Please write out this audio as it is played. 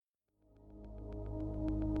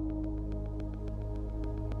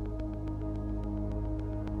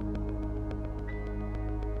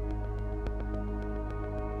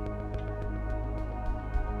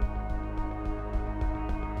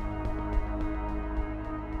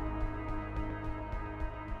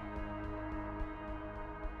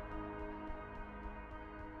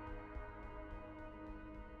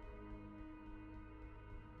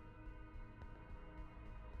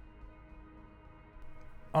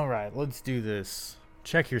All right, let's do this.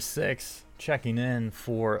 Check your six, checking in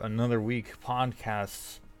for another week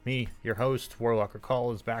podcast. Me, your host, Warlock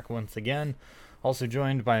Call, is back once again. Also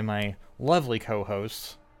joined by my lovely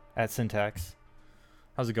co-host at Syntax.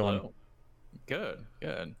 How's it going? Hello. Good,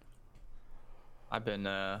 good. I've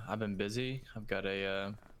been busy. I've got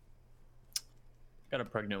a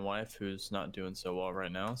pregnant wife who's not doing so well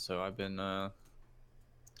right now, so I've been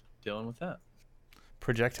dealing with that.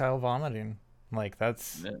 Projectile vomiting. Like Yeah.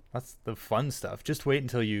 that's the fun stuff. Just wait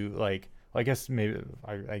until you like. I guess maybe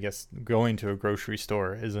I guess going to a grocery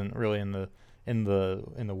store isn't really in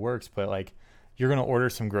the works, but like you're gonna order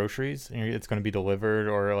some groceries and it's gonna be delivered,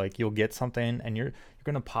 or like you'll get something and you're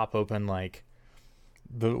gonna pop open like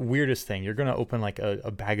the weirdest thing. You're gonna open like a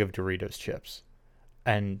bag of Doritos chips,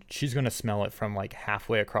 and she's gonna smell it from like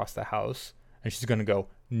halfway across the house, and she's gonna go,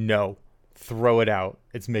 "No, throw it out.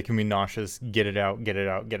 It's making me nauseous. Get it out. Get it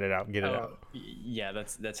out. Get it out. Get it out." Yeah,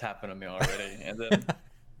 that's happened to me already. And then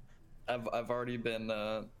I've already been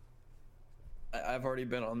I've already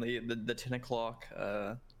been on the 10 o'clock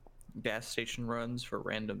gas station runs for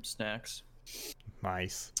random snacks.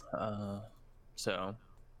 Nice. Uh, so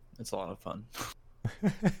it's a lot of fun.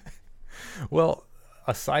 Well,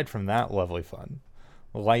 aside from that lovely fun,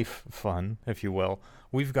 life fun, if you will,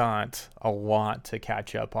 we've got a lot to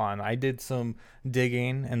catch up on. I did some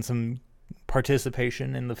digging and some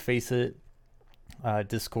participation in the Face It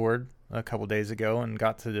Discord a couple days ago and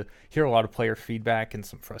got to hear a lot of player feedback and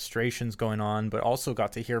some frustrations going on, but also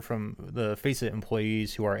got to hear from the Face It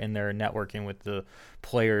employees who are in there networking with the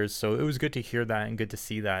players. So it was good to hear that and good to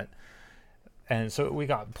see that. And so we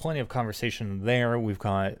got plenty of conversation there. We've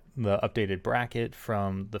got the updated bracket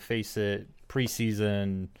from the Face It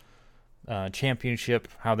preseason championship,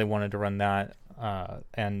 how they wanted to run that.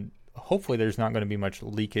 And hopefully there's not going to be much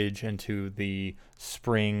leakage into the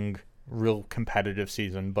spring real competitive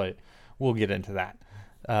season, but we'll get into that.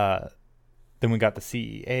 Then we got the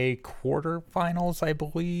CEA quarterfinals, I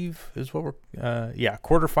believe, is what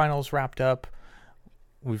quarterfinals wrapped up.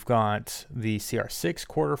 We've got the CR6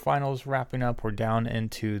 quarterfinals wrapping up. We're down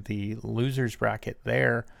into the losers bracket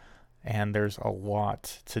there, and there's a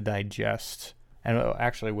lot to digest. And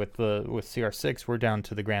actually, with CR6, we're down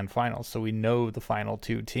to the grand finals, so we know the final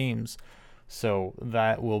two teams. So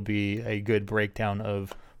that will be a good breakdown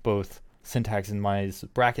of both Syntax and Mai's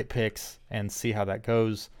bracket picks and see how that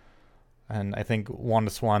goes. And I think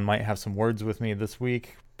Wanda Swan might have some words with me this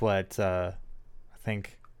week, but I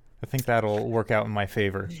think that'll work out in my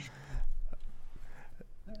favor.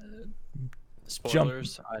 Jump.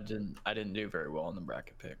 Spoilers, I didn't do very well in the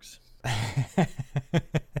bracket picks.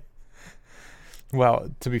 Well,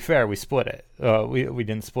 to be fair, we split it. We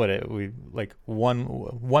didn't split it. We like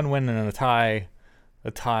one win and a tie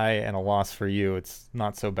and a loss for you. It's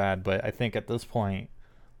not so bad, but I think at this point,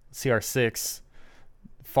 CR6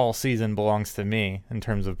 fall season belongs to me in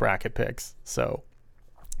terms of bracket picks. So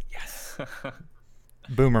yes,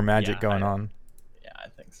 boomer magic Yeah, going I on. yeah, I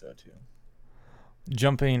think so too.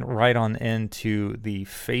 Jumping right on into the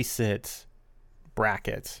Face It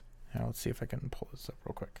bracket. Now, let's see if I can pull this up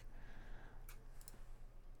real quick.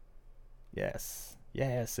 Yes,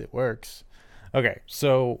 it works. Okay,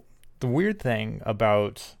 so the weird thing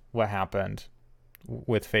about what happened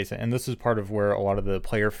with Face It, and this is part of where a lot of the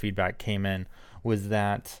player feedback came in, was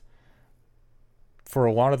that for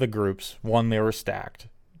a lot of the groups, one, they were stacked.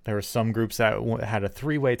 There were some groups that had a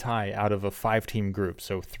three-way tie out of a five-team group,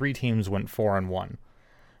 so three teams went 4-1,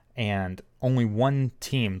 and only one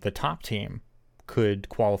team, the top team, could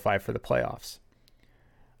qualify for the playoffs.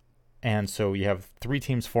 And so you have three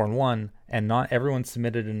teams 4-1, and not everyone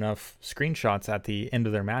submitted enough screenshots at the end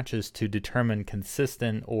of their matches to determine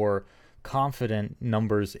consistent or confident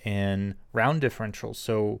numbers in round differential.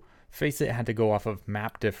 So Face It had to go off of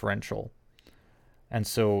map differential. And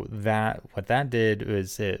so what that did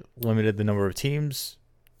is it limited the number of teams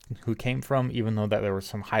who came from, even though that there were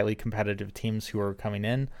some highly competitive teams who were coming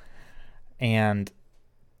in. And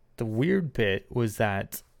the weird bit was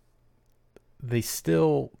that they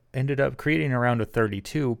still ended up creating a round of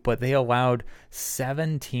 32, but they allowed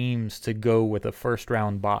 7 teams to go with a first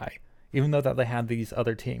round bye, even though that they had these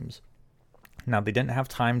other teams. Now, they didn't have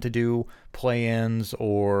time to do play-ins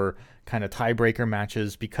or kind of tiebreaker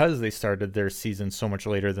matches because they started their season so much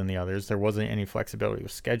later than the others. There wasn't any flexibility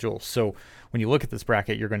with schedule. So when you look at this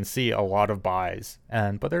bracket, you're going to see a lot of buys,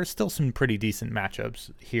 but there's still some pretty decent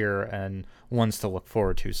matchups here and ones to look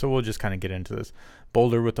forward to. So we'll just kind of get into this.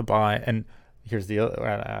 Boulder with the buy, and here's the other,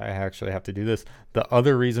 I actually have to do this. The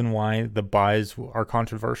other reason why the buys are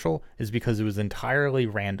controversial is because it was entirely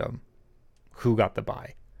random who got the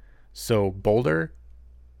buy. So Boulder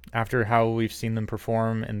after how we've seen them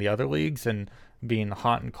perform in the other leagues and being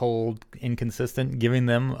hot and cold, inconsistent, giving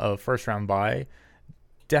them a first round bye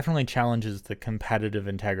definitely challenges the competitive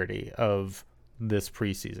integrity of this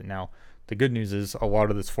preseason. Now, the good news is a lot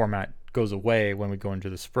of this format goes away when we go into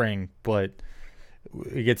the spring, but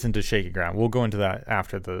it gets into shaky ground. We'll go into that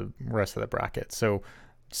after the rest of the bracket. So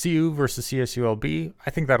CU versus CSULB, I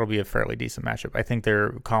think that'll be a fairly decent matchup. I think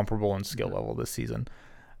they're comparable in skill level this season.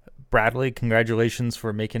 Bradley, congratulations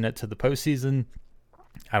for making it to the postseason.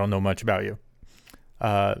 I don't know much about you.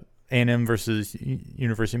 A&M versus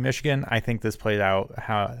University of Michigan, I think this played out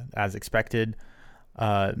as expected.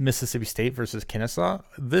 Mississippi State versus Kennesaw,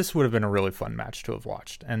 this would have been a really fun match to have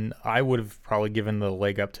watched. And I would have probably given the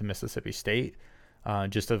leg up to Mississippi State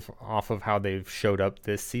just off of how they've showed up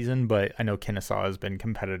this season. But I know Kennesaw has been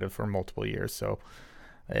competitive for multiple years. So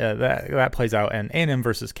that plays out. And A&M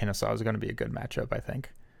versus Kennesaw is going to be a good matchup, I think.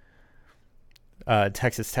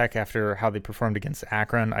 Texas Tech, after how they performed against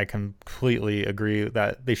Akron, I completely agree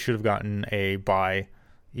that they should have gotten a bye,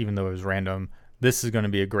 even though it was random. This is going to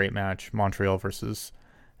be a great match. Montreal versus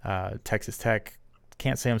Texas Tech.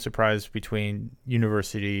 Can't say I'm surprised between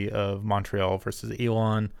University of Montreal versus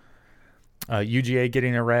Elon. UGA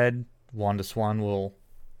getting a red. Wanda Swan will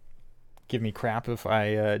give me crap if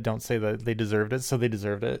I don't say that they deserved it. So they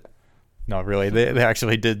deserved it. No, really, they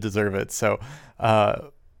actually did deserve it. So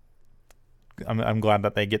I'm glad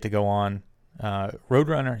that they get to go on.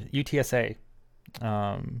 Roadrunner, UTSA,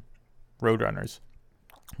 Roadrunners.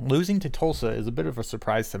 Losing to Tulsa is a bit of a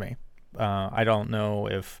surprise to me. I don't know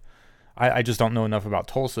if I just don't know enough about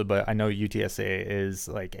Tulsa, but I know UTSA is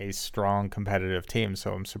like a strong competitive team,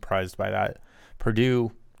 so I'm surprised by that.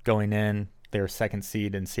 Purdue going in, their second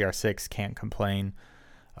seed in CR6, can't complain.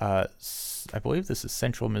 I believe this is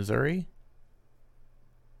Central Missouri.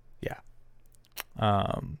 Yeah.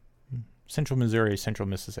 Central Missouri, Central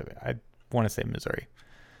Mississippi. I want to say Missouri.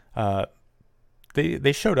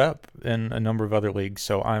 They showed up in a number of other leagues.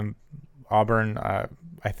 So Auburn.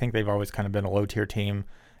 I think they've always kind of been a low tier team.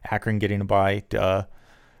 Akron getting a bye.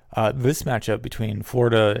 This matchup between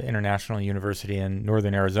Florida International University and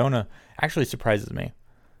Northern Arizona actually surprises me.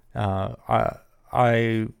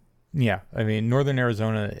 I mean, Northern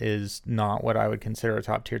Arizona is not what I would consider a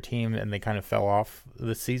top tier team, and they kind of fell off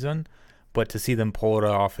this season. But to see them pull it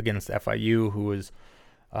off against FIU, who was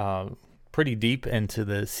pretty deep into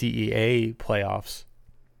the CEA playoffs,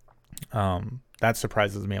 that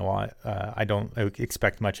surprises me a lot. I don't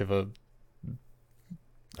expect much of a...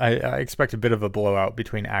 I expect a bit of a blowout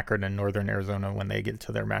between Akron and Northern Arizona when they get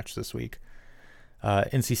to their match this week.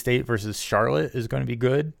 NC State versus Charlotte is going to be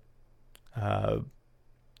good. It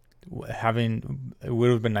would have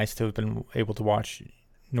been nice to have been able to watch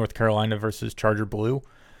North Carolina versus Charger Blue.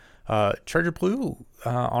 Charger Blue,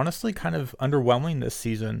 honestly, kind of underwhelming this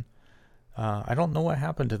season. I don't know what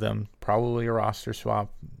happened to them. Probably a roster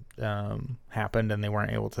swap happened, and they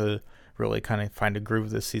weren't able to really kind of find a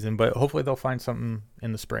groove this season. But hopefully they'll find something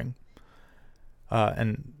in the spring.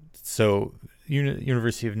 And so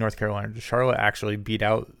University of North Carolina, Charlotte actually beat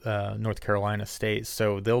out North Carolina State.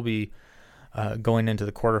 So they'll be going into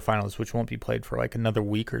the quarterfinals, which won't be played for like another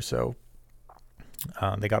week or so.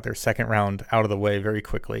 They got their second round out of the way very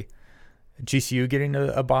quickly. GCU getting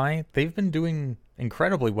a bye. They've been doing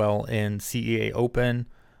incredibly well in CEA Open,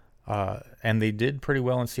 and they did pretty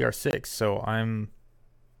well in CR6. So I'm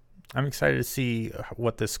excited to see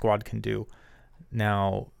what this squad can do.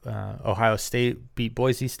 Now, Ohio State beat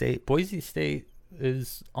Boise State. Boise State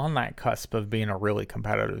is on that cusp of being a really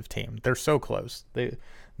competitive team. They're so close.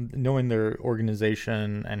 Knowing their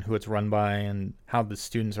organization and who it's run by and how the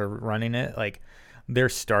students are running it, like, they're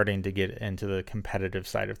starting to get into the competitive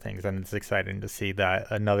side of things, and it's exciting to see that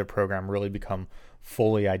another program really become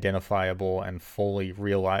fully identifiable and fully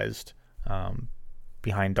realized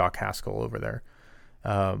behind Doc Haskell over there.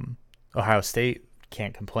 Ohio State,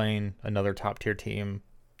 can't complain, another top tier team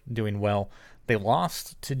doing well. They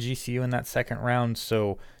lost to GCU in that second round,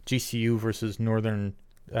 so GCU versus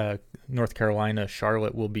North Carolina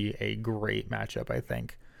Charlotte will be a great matchup, I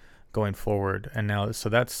think, going forward. And now, so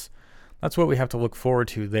that's what we have to look forward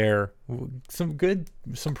to there. Some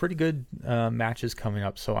pretty good matches coming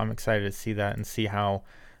up. So I'm excited to see that and see how,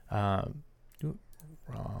 there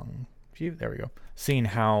we go. Seeing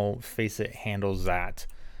how Faceit handles that.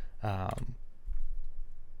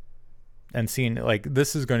 And seeing, like,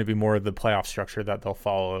 this is going to be more of the playoff structure that they'll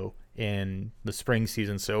follow in the spring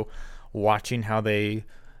season. So watching how they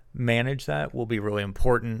manage that will be really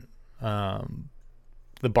important.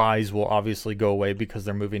 The buys will obviously go away because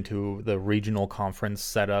they're moving to the regional conference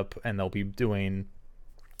setup, and they'll be doing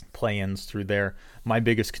play-ins through there. My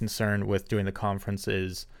biggest concern with doing the conference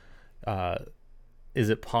is uh, is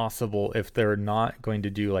it possible if they're not going to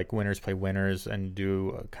do like winners play winners and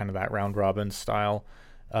do kind of that round robin style,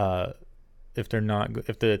 uh, if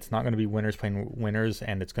it's not going to be winners playing winners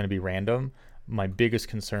and it's going to be random, my biggest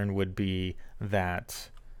concern would be that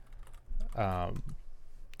um,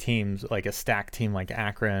 teams like a stacked team like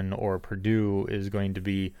Akron or Purdue is going to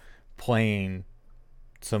be playing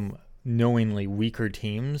some knowingly weaker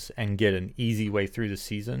teams and get an easy way through the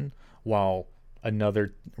season, while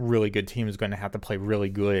another really good team is going to have to play really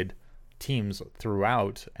good teams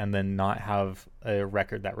throughout and then not have a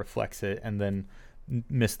record that reflects it and then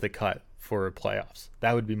miss the cut for playoffs.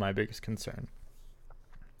 That would be my biggest concern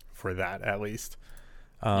for that, at least.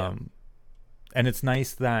 And it's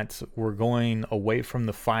nice that we're going away from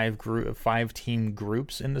the five team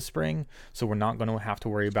groups in the spring, so we're not going to have to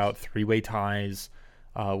worry about three-way ties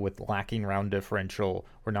with lacking round differential.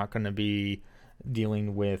 We're not going to be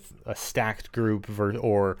dealing with a stacked group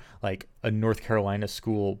or like a North Carolina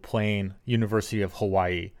school playing University of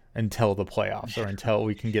Hawaii until the playoffs or until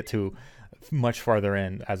we can get to much farther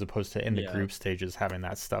in, as opposed to in the group stages having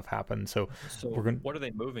that stuff happen. So we're going. What are they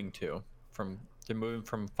moving to? They're moving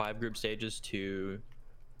from 5 group stages to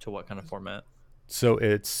what kind of format? So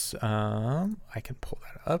it's I can pull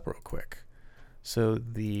that up real quick. So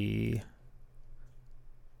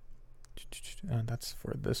that's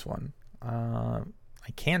for this one.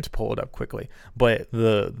 I can't pull it up quickly, but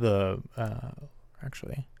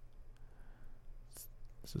actually,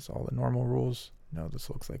 this is all the normal rules. No, this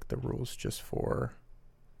looks like the rules just for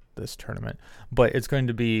this tournament, but it's going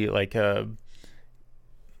to be like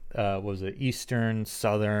was it Eastern,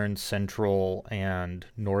 Southern, Central, and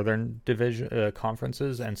Northern division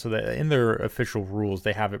conferences, and so that in their official rules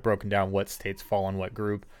they have it broken down what states fall in what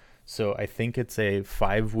group. So I think it's a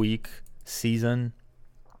 5-week season.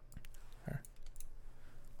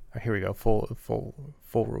 Here we go. Full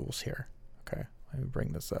rules here. Okay, let me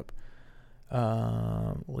bring this up.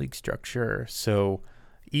 League structure. So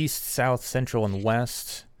East, South, Central, and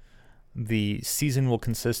West. The season will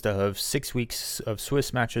consist of 6 weeks of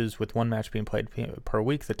Swiss matches with 1 match being played per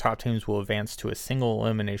week. The top teams will advance to a single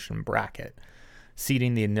elimination bracket.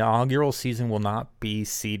 Seeding: the inaugural season will not be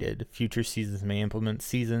seeded. Future seasons may implement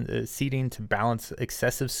seeding to balance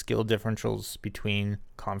excessive skill differentials between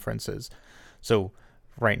conferences. So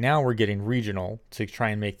right now we're getting regional to try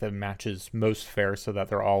and make the matches most fair so that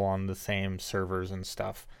they're all on the same servers and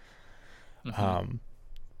stuff. Mm-hmm.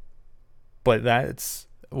 But that's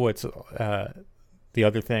what's the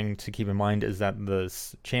other thing to keep in mind is that the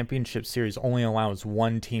championship series only allows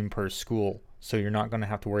 1 team per school. So you're not going to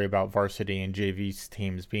have to worry about varsity and JV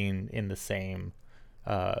teams being in the same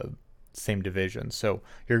division. So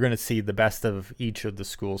you're going to see the best of each of the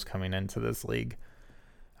schools coming into this league.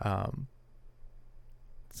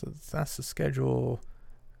 So that's the schedule.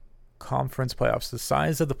 Conference playoffs. The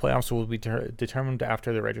size of the playoffs will be determined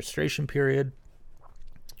after the registration period.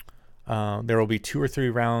 There will be 2 or 3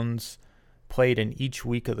 rounds played in each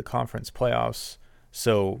week of the conference playoffs.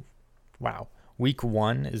 So, wow. Week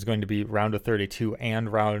 1 is going to be round of 32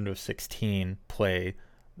 and round of 16 play.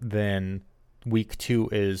 Then week 2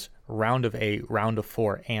 is round of 8, round of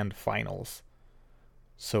 4, and finals.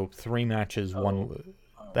 So 3 matches,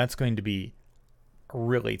 that's going to be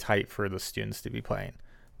really tight for the students to be playing.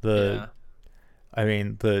 I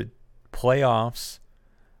mean, the playoffs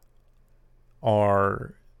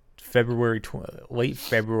are late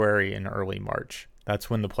February and early March. That's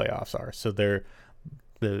when the playoffs are. So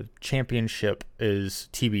the championship is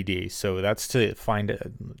TBD. So that's to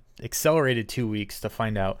accelerated 2 weeks to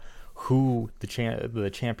find out who the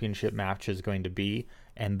championship match is going to be,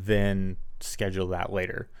 and then schedule that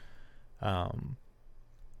later.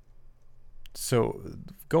 So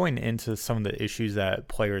going into some of the issues that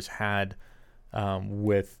players had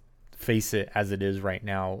with Face It as it is right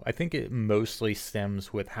now, I think it mostly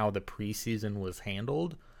stems with how the preseason was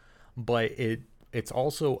handled, but it's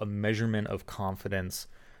also a measurement of confidence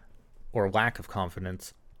or lack of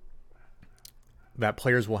confidence that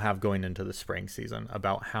players will have going into the spring season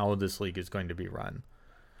about how this league is going to be run.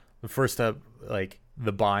 The first up, like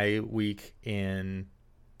the bye week in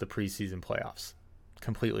the preseason playoffs,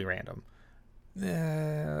 completely random.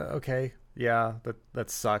 Okay, yeah, that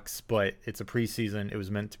sucks, but it's a preseason. It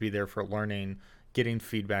was meant to be there for learning, getting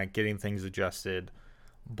feedback, getting things adjusted,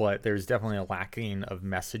 but there's definitely a lacking of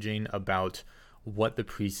messaging about what the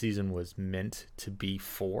preseason was meant to be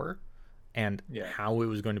for, and how it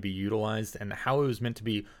was going to be utilized, and how it was meant to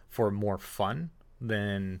be for more fun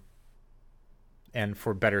and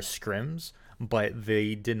for better scrims, but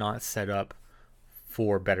they did not set up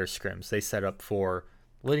for better scrims. They set up for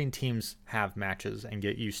letting teams have matches and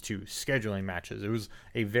get used to scheduling matches. It was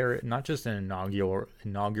a not just an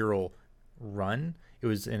inaugural run, it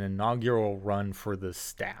was an inaugural run for the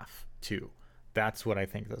staff too. That's what I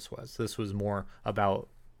think this was. This was more about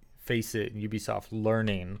Face It and Ubisoft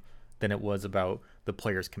learning than it was about the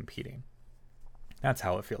players competing. That's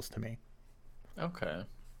how it feels to me. Okay.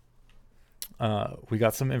 We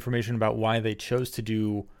got some information about why they chose to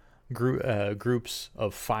do groups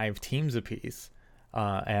of 5 teams apiece,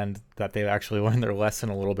 and that they actually learned their lesson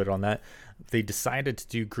a little bit on that. They decided to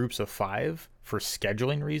do groups of 5 for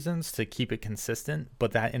scheduling reasons to keep it consistent,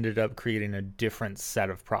 but that ended up creating a different set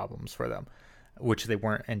of problems for them, which they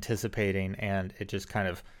weren't anticipating, and it just kind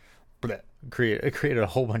of created a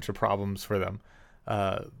whole bunch of problems for them.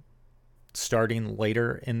 Starting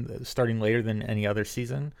later than any other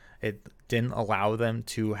season, it didn't allow them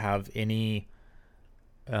to have any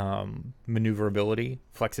maneuverability,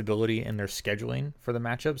 flexibility in their scheduling for the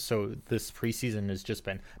matchups. So this preseason has just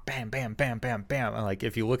been bam, bam, bam, bam, bam. And like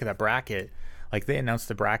if you look at that bracket, like they announced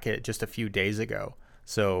the bracket just a few days ago.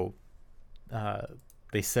 So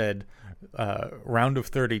they said round of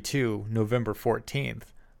 32, November 14th.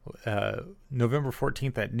 November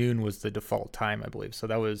 14th at noon was the default time, I believe. So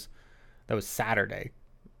that was Saturday.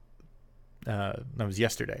 That was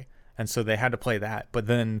yesterday. And so they had to play that. But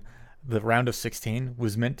then the round of 16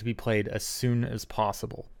 was meant to be played as soon as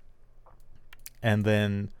possible. And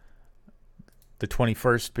then the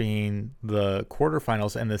 21st being the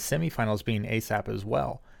quarterfinals and the semifinals being ASAP as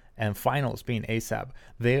well. And finals being ASAP.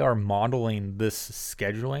 They are modeling this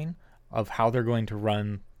scheduling of how they're going to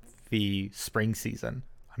run the spring season.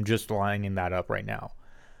 I'm just lining that up right now.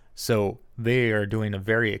 So they are doing a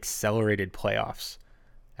very accelerated playoffs.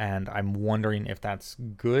 And I'm wondering if that's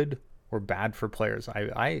good or bad for players.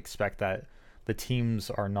 I expect that the teams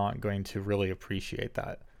are not going to really appreciate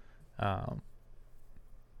that.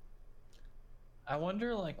 I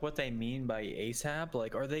wonder like what they mean by ASAP.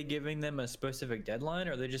 Like, are they giving them a specific deadline,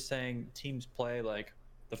 or are they just saying teams play like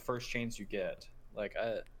the first chance you get? Like,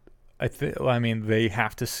 I mean, they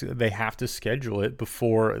have to schedule it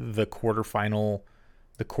before the quarterfinals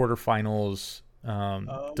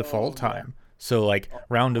default time. Yeah. So like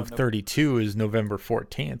round of 32 is November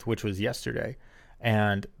 14th, which was yesterday,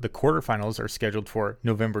 and the quarterfinals are scheduled for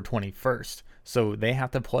November 21st. So they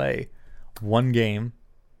have to play one game,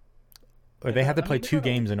 or they have to play 2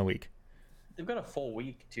 games in a week. They've got a full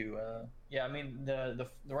week to yeah, I mean the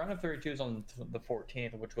round of 32 is on the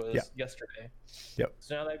 14th, which was yesterday. Yep.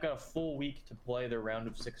 So now they've got a full week to play their round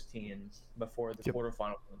of 16 before the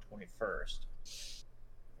quarterfinals on the 21st.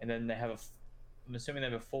 And then they have I'm assuming they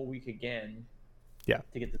have a full week again. Yeah.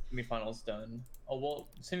 To get the semifinals done. Oh well,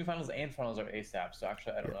 semifinals and finals are ASAP. So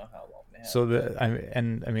actually, I don't know how long they have. So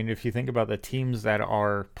I mean, if you think about the teams that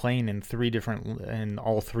are playing in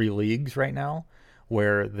all 3 leagues right now,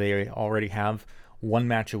 where they already have 1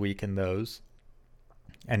 match a week in those,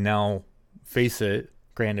 and now Face It,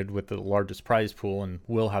 granted with the largest prize pool, and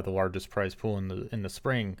will have the largest prize pool in the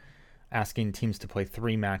spring, asking teams to play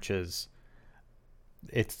 3 matches.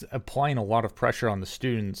 It's applying a lot of pressure on the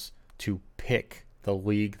students to pick the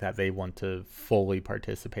league that they want to fully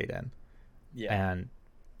participate in. Yeah. And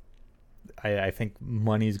I think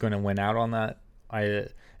money's going to win out on that.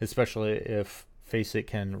 Especially if Face It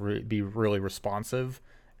can be really responsive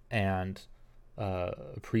and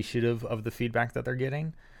appreciative of the feedback that they're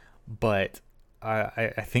getting. But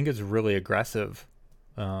I think it's really aggressive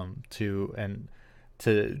to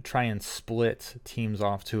try and split teams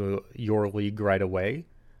off to your league right away.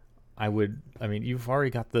 I mean, you've already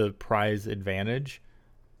got the prize advantage.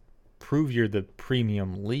 Prove you're the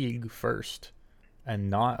premium league first and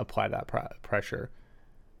not apply that pressure.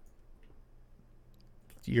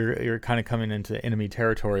 You're kind of coming into enemy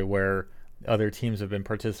territory where other teams have been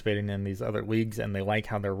participating in these other leagues and they like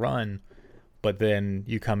how they're run, but then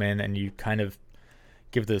you come in and you kind of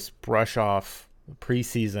give this brush off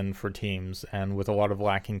preseason for teams, and with a lot of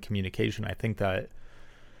lacking communication, I think that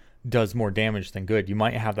does more damage than good. You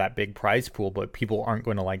might have that big prize pool, but people aren't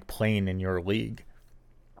going to like playing in your league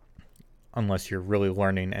unless you're really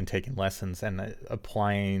learning and taking lessons and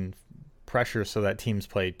applying pressure so that teams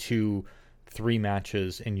play 2-3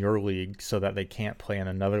 matches in your league so that they can't play in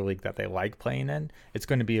another league that they like playing in. It's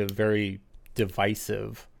going to be a very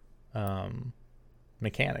divisive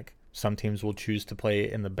mechanic. Some teams will choose to play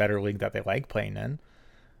in the better league that they like playing in,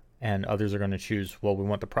 and others are going to choose, well, we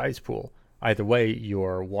want the prize pool. Either way,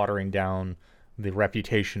 you're watering down the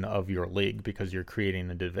reputation of your league because you're creating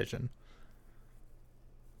a division.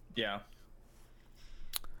 Yeah.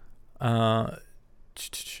 Part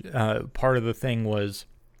of the thing was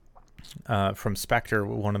from Spectre,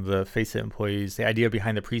 one of the Face It employees, the idea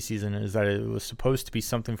behind the preseason is that it was supposed to be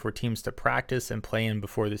something for teams to practice and play in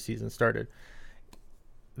before the season started.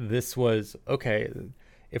 This was, okay,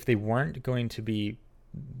 if they weren't going to be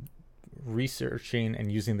researching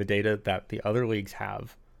and using the data that the other leagues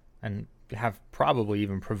have and have probably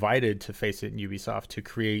even provided to Face It and Ubisoft to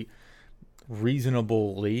create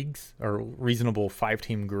reasonable leagues or reasonable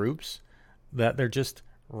 5-team groups, that they're just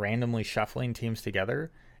randomly shuffling teams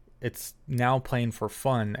together. It's now playing for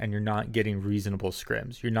fun, and you're not getting reasonable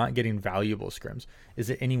scrims. You're not getting valuable scrims. Is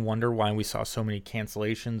it any wonder why we saw so many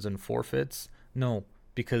cancellations and forfeits? No,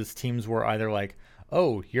 because teams were either like,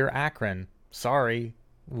 "Oh, you're Akron. Sorry,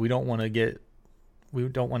 we don't want to get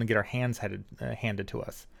our hands handed to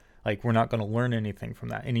us. Like, we're not going to learn anything from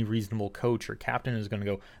that." Any reasonable coach or captain is going to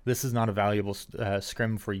go, "This is not a valuable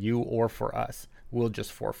scrim for you or for us. We'll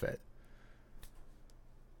just forfeit."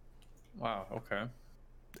 Wow. Okay.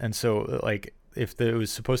 And so, like, if it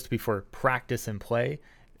was supposed to be for practice and play,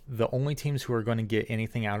 the only teams who are going to get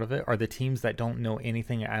anything out of it are the teams that don't know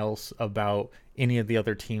anything else about any of the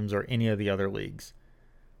other teams or any of the other leagues.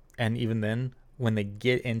 And even then, when they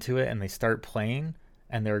get into it and they start playing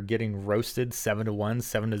and they're getting roasted 7-1,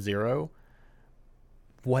 7-0,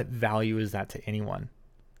 what value is that to anyone?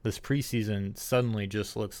 This preseason suddenly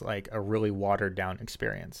just looks like a really watered down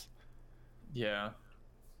experience. Yeah.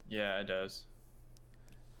 Yeah, it does.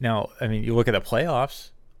 Now, I mean, you look at the playoffs,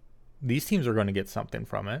 these teams are going to get something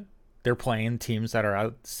from it. They're playing teams that are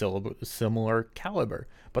out similar caliber,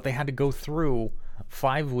 but they had to go through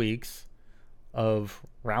 5 weeks of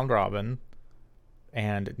round robin.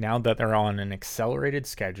 And now that they're on an accelerated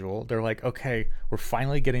schedule, they're like, okay, we're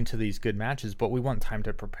finally getting to these good matches, but we want time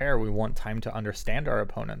to prepare. We want time to understand our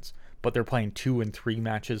opponents. But they're playing 2 and 3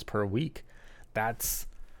 matches per week. That's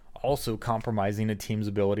also compromising a team's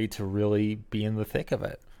ability to really be in the thick of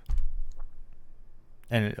it.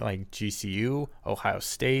 And like GCU, Ohio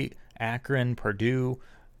State, Akron, Purdue,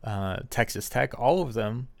 Texas Tech, all of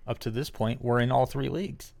them up to this point were in all 3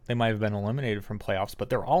 leagues. They might have been eliminated from playoffs, but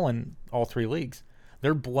they're all in all 3 leagues.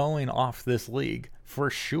 They're blowing off this league for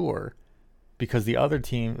sure, because the other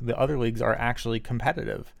leagues are actually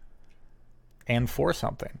competitive and for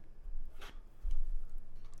something.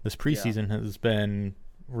 This preseason has been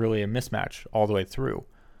really a mismatch all the way through.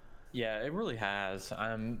 Yeah, it really has.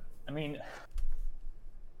 I mean,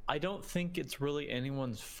 I don't think it's really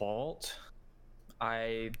anyone's fault.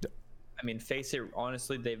 I mean, Face It,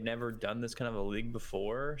 honestly, they've never done this kind of a league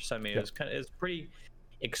before, so I mean, Yep. it's pretty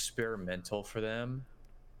experimental for them.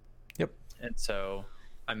 Yep. And so,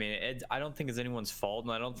 I mean, I don't think it's anyone's fault,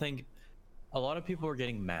 and I don't think a lot of people are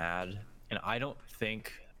getting mad, and I don't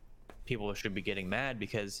think people should be getting mad,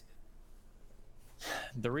 because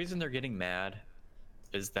the reason they're getting mad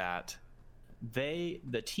is that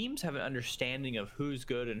the teams have an understanding of who's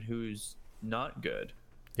good and who's not good.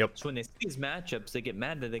 Yep. So when they see these matchups, they get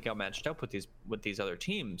mad that they got matched up with these other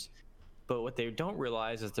teams. But what they don't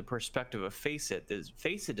realize is the perspective of Face It.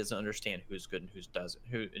 Face It doesn't understand who's good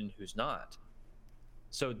and who's not.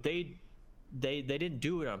 So they didn't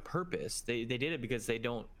do it on purpose. They did it because they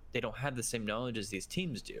don't have the same knowledge as these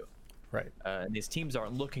teams do. Right. And these teams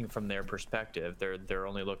aren't looking from their perspective. They're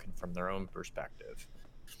only looking from their own perspective.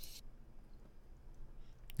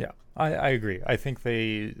 Yeah, I agree. I think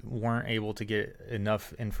they weren't able to get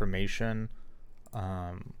enough information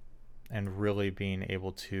and really being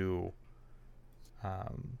able to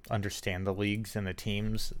understand the leagues and the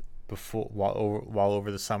teams while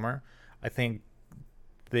over the summer. I think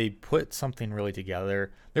they put something really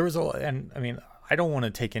together. There was and I mean, I don't want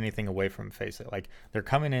to take anything away from Face It. Like, they're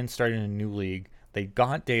coming in, starting a new league. They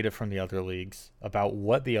got data from the other leagues about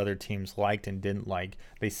what the other teams liked and didn't like.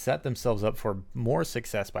 They set themselves up for more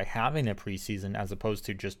success by having a preseason, as opposed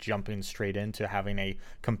to just jumping straight into having a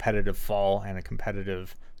competitive fall and a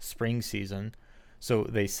competitive spring season. So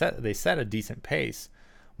they set a decent pace,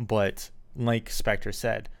 but like Spectre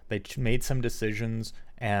said, they made some decisions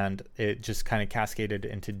and it just kind of cascaded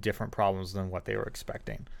into different problems than what they were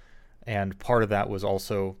expecting. And part of that was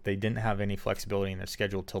also they didn't have any flexibility in their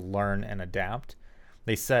schedule to learn and adapt.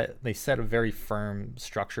 They set a very firm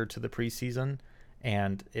structure to the preseason,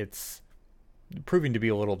 and it's proving to be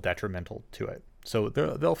a little detrimental to it. So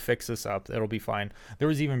they'll fix this up. It'll be fine. There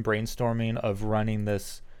was even brainstorming of running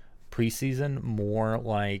this preseason more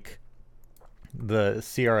like the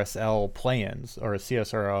CRSL play-ins or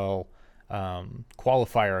CSRL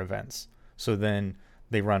qualifier events. So then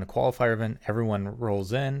they run a qualifier event, everyone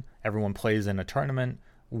rolls in, everyone plays in a tournament,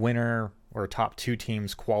 winner or top 2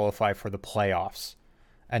 teams qualify for the playoffs,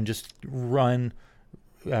 and just run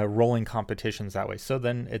rolling competitions that way. So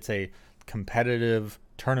then it's a competitive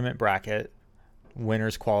tournament bracket,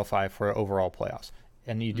 winners qualify for overall playoffs,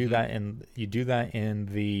 and you do that in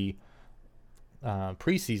the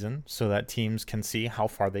preseason so that teams can see how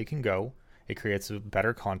far they can go. It creates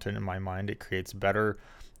better content in my mind. It creates better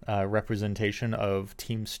representation of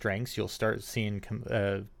team strengths. You'll start seeing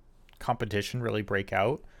competition really break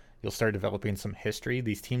out. You'll start developing some history.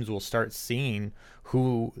 These teams will start seeing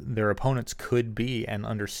who their opponents could be and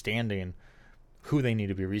understanding who they need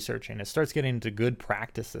to be researching. It starts getting into good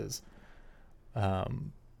practices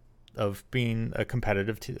of being a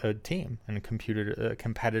competitive team and a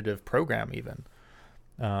competitive program even.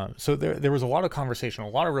 So there was a lot of conversation, a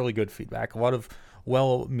lot of really good feedback, a lot of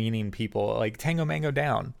well-meaning people like Tango Mango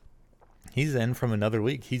Down. He's in from another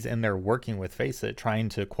league. He's in there working with FACEIT, trying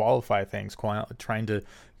to qualify things, trying to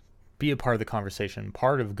be a part of the conversation,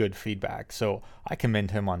 part of good feedback. So I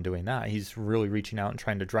commend him on doing that. He's really reaching out and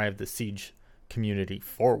trying to drive the Siege community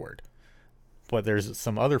forward. But there's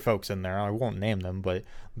some other folks in there, I won't name them, but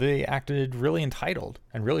they acted really entitled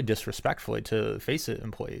and really disrespectfully to FACEIT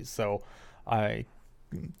employees. So I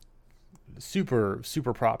super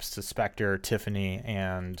props to Spectre, Tiffany,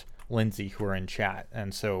 and Lindsay who are in chat.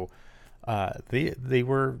 And so they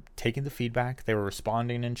were taking the feedback, they were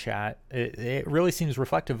responding in chat. It really seems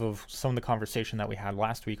reflective of some of the conversation that we had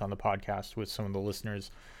last week on the podcast with some of the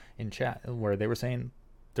listeners in chat, where they were saying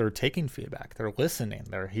they're taking feedback, they're listening,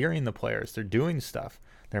 they're hearing the players, they're doing stuff,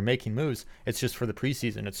 they're making moves. It's just for the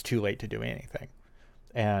preseason, it's too late to do anything.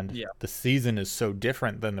 And the season is so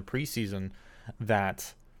different than the preseason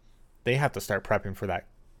that they have to start prepping for that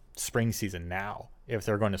spring season now if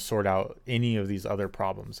they're going to sort out any of these other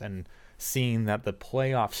problems. And seeing that the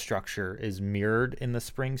playoff structure is mirrored in the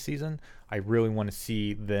spring season, I really want to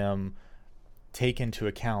see them take into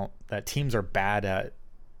account that teams are bad at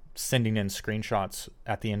sending in screenshots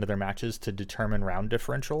at the end of their matches to determine round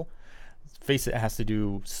differential. FACEIT has to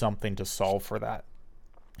do something to solve for that,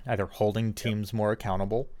 either holding teams more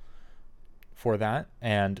accountable for that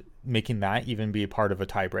and making that even be a part of a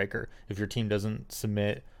tiebreaker. If your team doesn't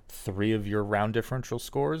submit 3 of your round differential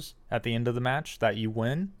scores at the end of the match that you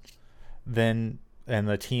win, then and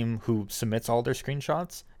the team who submits all their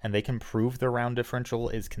screenshots and they can prove their round differential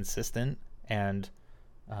is consistent and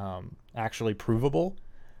actually provable,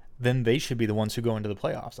 then they should be the ones who go into the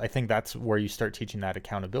playoffs. I think that's where you start teaching that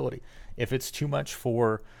accountability. If it's too much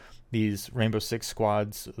for these Rainbow Six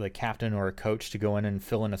squads, the captain or a coach, to go in and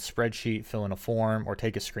fill in a spreadsheet, fill in a form, or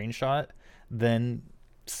take a screenshot, then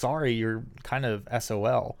sorry, you're kind of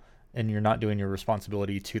SOL and you're not doing your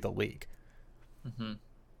responsibility to the league. Mm-hmm.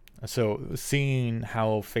 So seeing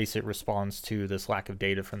how FACEIT responds to this lack of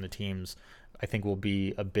data from the teams, I think will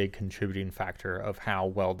be a big contributing factor of how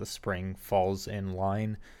well the spring falls in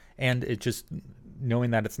line. And it just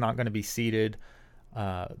knowing that it's not going to be seeded.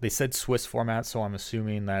 They said Swiss format, so I'm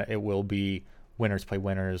assuming that it will be winners play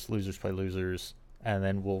winners, losers play losers, and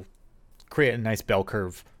then we'll create a nice bell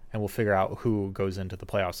curve and we'll figure out who goes into the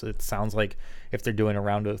playoffs. It sounds like if they're doing a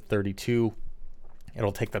round of 32,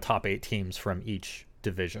 it'll take the top 8 teams from each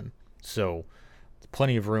division. So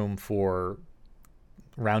plenty of room for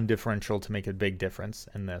round differential to make a big difference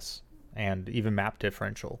in this, and even map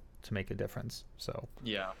differential to make a difference. So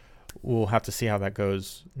we'll have to see how that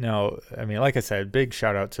goes. Now, I mean, like I said, big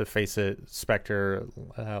shout out to FACEIT, Spectre,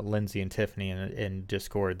 Lindsay, and Tiffany in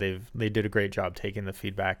Discord. They did a great job taking the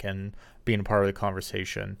feedback and being a part of the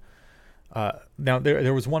conversation. Now,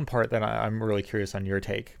 there was one part that I'm really curious on your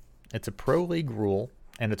take. It's a pro league rule,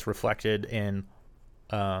 and it's reflected in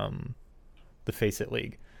the FACEIT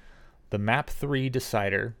League. The map 3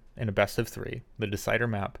 decider in a best of 3, the decider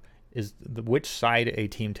map, is which side a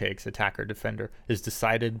team takes, attacker, defender, is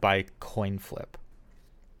decided by coin flip.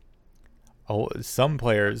 Oh, some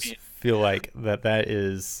players feel like that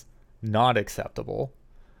is not acceptable.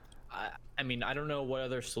 I mean, I don't know what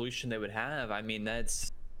other solution they would have. I mean,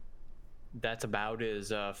 that's about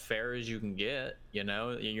as fair as you can get. You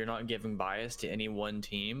know, you're not giving bias to any one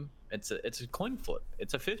team. It's a coin flip.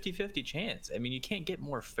 It's a 50-50 chance. I mean, you can't get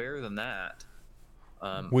more fair than that.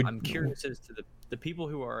 I'm curious as to the people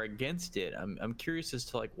who are against it. I'm curious as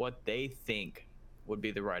to like what they think would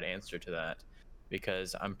be the right answer to that,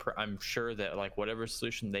 because I'm sure that like whatever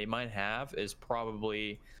solution they might have is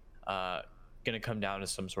probably going to come down to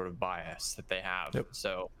some sort of bias that they have. Yep.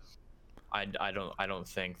 So I don't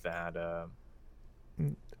think that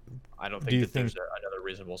I don't Do think you that there's another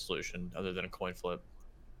reasonable solution other than a coin flip.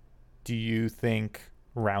 Do you think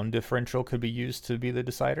round differential could be used to be the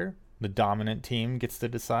decider? The dominant team gets to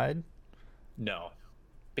decide? No,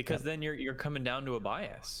 because then you're coming down to a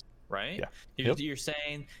bias, right? Yeah. You're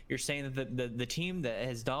saying that the team that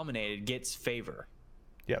has dominated gets favor.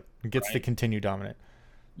 Yep. Gets to Right. continue dominant.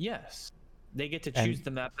 Yes, they get to And- choose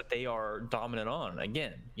the map that they are dominant on.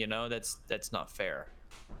 Again, that's not fair.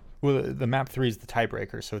 Well, the map 3 is the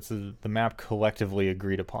tiebreaker, so it's the map collectively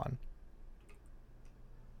agreed upon.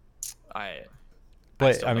 I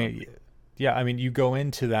But still I don't mean, yeah, I mean, you go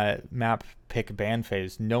into that map pick ban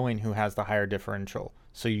phase knowing who has the higher differential,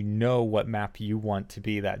 so you know what map you want to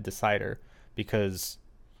be that decider, because,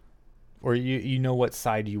 or you know what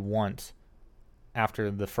side you want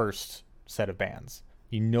after the first set of bans.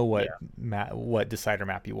 You know what what decider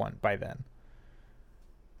map you want by then.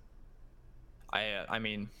 I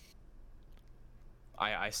mean,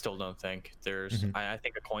 I still don't think there's. Mhm. I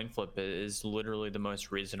think a coin flip is literally the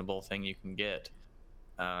most reasonable thing you can get.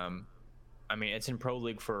 I mean, it's in Pro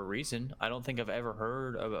League for a reason. I don't think I've ever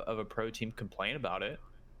heard of a pro team complain about it.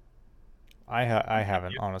 I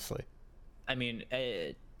haven't, honestly. I mean,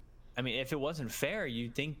 if it wasn't fair,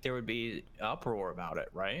 you'd think there would be uproar about it,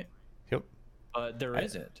 right? Yep. But there I-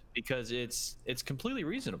 isn't, because it's completely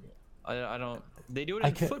reasonable. I don't. They do it I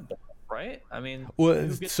in can- football, right? I mean, Well,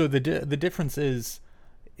 who gets- so the difference is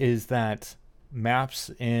that maps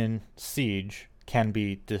in Siege can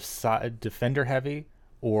be defender heavy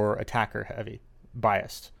or attacker heavy,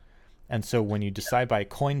 biased. And so when you decide by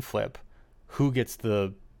coin flip who gets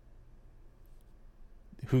the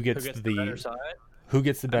who gets the better side? who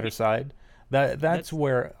gets the better mean, side, that's that's-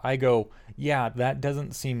 where I go, yeah, that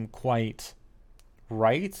doesn't seem quite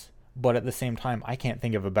right, but at the same time I can't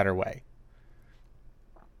think of a better way.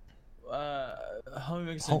 Homie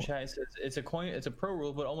Mix in chat says it's a pro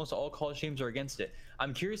rule, but almost all college teams are against it.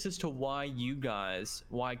 I'm curious as to why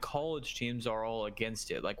college teams are all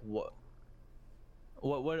against it. Like what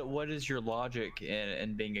is your logic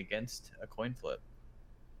in being against a coin flip?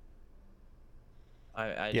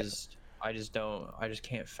 I Yeah. just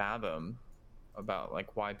can't fathom about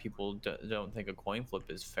like why people don't think a coin flip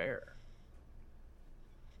is fair.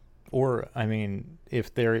 Or, I mean,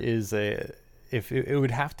 if there is if it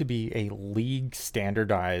would have to be a league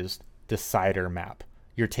standardized decider map.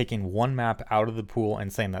 You're taking one map out of the pool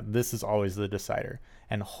and saying that this is always the decider.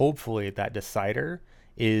 And hopefully that decider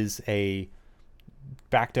is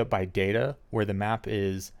backed up by data where the map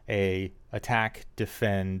is a attack,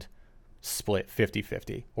 defend, split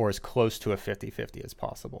 50-50, or as close to a 50-50 as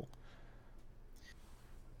possible.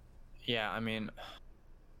 Yeah, I mean,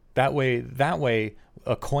 That way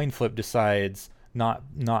a coin flip decides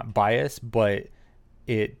not bias, but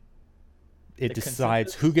it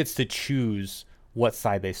decides who gets to choose what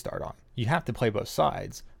side they start on. You have to play both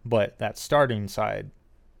sides, but that starting side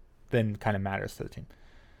then kind of matters to the team.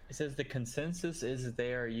 it says the consensus is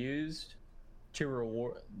they are used to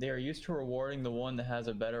rewarding the one that has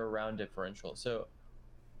a better round differential. So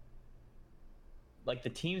like the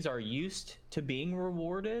teams are used to being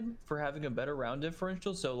rewarded for having a better round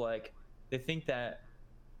differential, so like they think that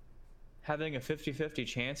having a 50-50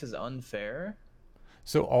 chance is unfair.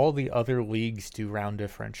 So all the other leagues do round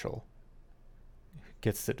differential.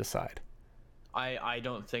 Gets to decide. I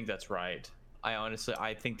don't think that's right.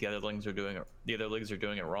 I think the other leagues are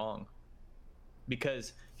doing it wrong,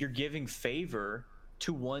 because you're giving favor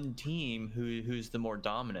to one team who's the more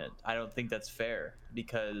dominant. I don't think that's fair,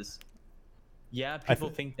 because yeah, people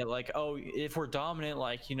think that like, oh, if we're dominant,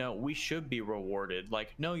 like, we should be rewarded.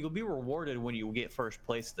 Like, no, you'll be rewarded when you get first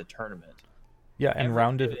place at the tournament. Yeah, and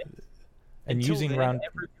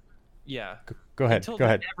Yeah. Go ahead. Until Go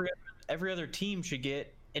then, ahead. Every other team should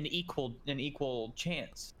get an equal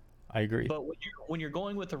chance. I agree. But when you're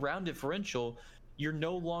going with a round differential, you're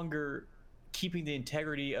no longer keeping the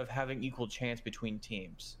integrity of having equal chance between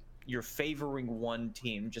teams. You're favoring one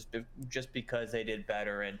team just because they did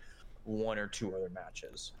better in one or two other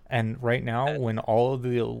matches. And right now,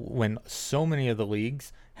 when so many of the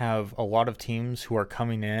leagues have a lot of teams who are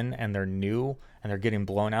coming in and they're new and they're getting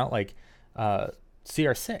blown out, like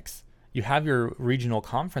CR6, you have your regional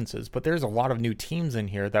conferences, but there's a lot of new teams in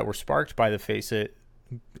here that were sparked by the Faceit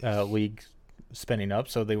league spinning up,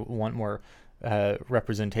 so they want more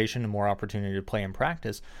representation and more opportunity to play and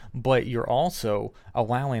practice. But you're also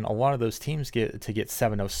allowing a lot of those teams to get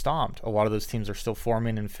 7-0 stomped. A lot of those teams are still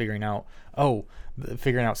forming and figuring out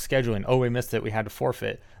scheduling. Oh, we missed it, we had to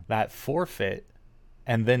forfeit. That forfeit,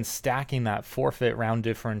 and then stacking that forfeit round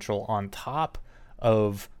differential on top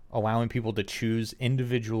of allowing people to choose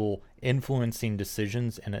individual influencing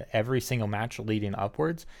decisions in every single match leading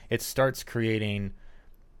upwards, it starts creating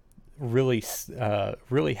really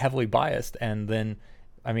heavily biased. And then,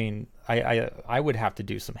 I mean, I would have to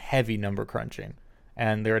do some heavy number crunching,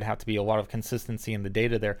 and there would have to be a lot of consistency in the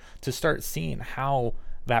data there to start seeing how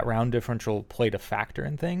that round differential played a factor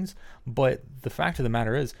in things. But the fact of the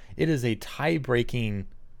matter is, it is a tie-breaking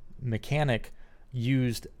mechanic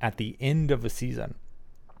used at the end of a season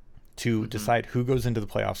to decide who goes into the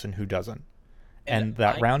playoffs and who doesn't. And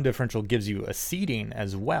that round differential gives you a seeding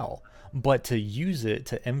as well. But to use it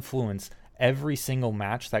to influence every single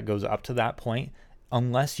match that goes up to that point,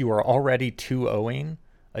 unless you are already 2-0ing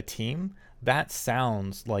a team, that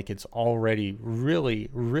sounds like it's already really,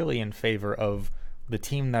 really in favor of the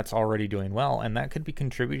team that's already doing well. And that could be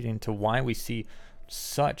contributing to why we see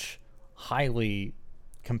such highly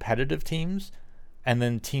competitive teams and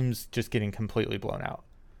then teams just getting completely blown out.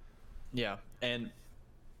 Yeah, and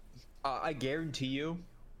I guarantee you,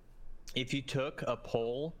 if you took a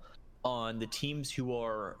poll on the teams who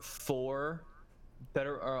are for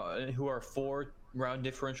round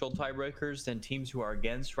differential tiebreakers than teams who are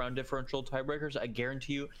against round differential tiebreakers, I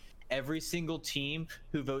guarantee you, every single team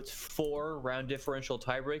who votes for round differential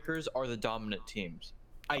tiebreakers are the dominant teams.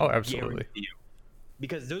 Absolutely. Guarantee you,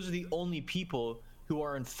 because those are the only people who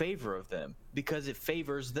are in favor of them because it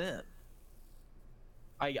favors them.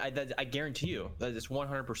 I guarantee you that it's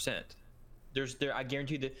 100%. I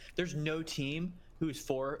guarantee that there's no team who's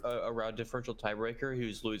for a round differential tiebreaker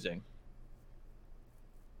who's losing.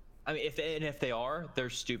 I mean, if they are,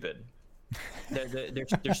 they're stupid. They're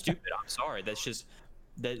stupid. I'm sorry. That's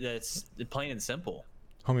plain and simple.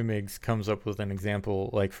 Homie Migs comes up with an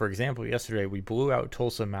example. Like, for example, yesterday we blew out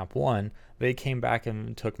Tulsa map 1. They came back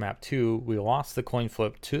and took map 2. We lost the coin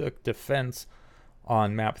flip to defense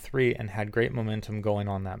on map 3 and had great momentum going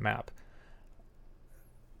on that map.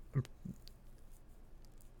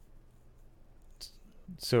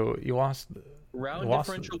 So you lost. Round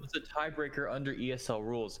differential was a tiebreaker under ESL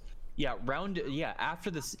rules. Yeah,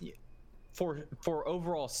 after this, for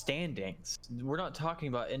overall standings, we're not talking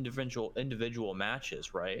about individual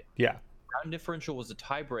matches, right? Yeah. Round differential was a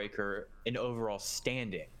tiebreaker in overall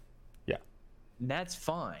standing. Yeah. And that's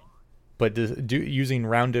fine. But using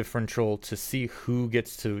round differential to see who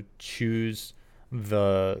gets to choose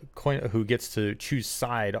who gets to choose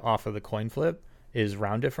side off of the coin flip is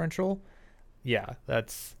round differential. Yeah,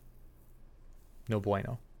 that's no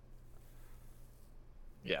bueno.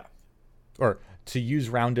 Yeah. Or to use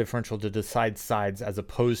round differential to decide sides as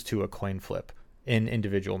opposed to a coin flip in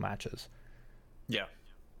individual matches. Yeah.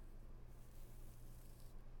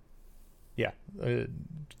 Yeah.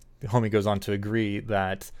 Homie goes on to agree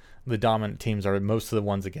that the dominant teams are most of the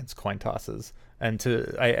ones against coin tosses. And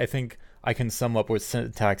I think I can sum up what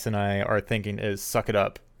Syntax and I are thinking is suck it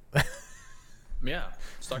up. Yeah,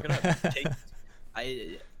 suck it up.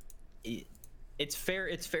 It's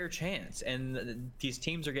fair chance, and these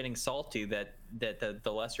teams are getting salty that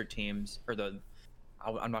the lesser teams, or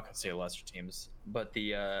I'm not gonna say lesser teams, but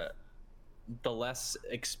the less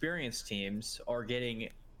experienced teams are getting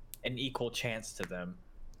an equal chance to them,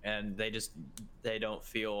 and they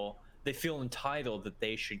feel entitled that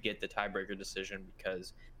they should get the tiebreaker decision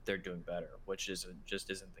because they're doing better, which just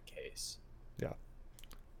isn't the case. Yeah.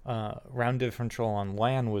 Round differential on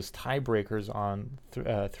LAN was tiebreakers on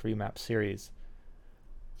 3 map series.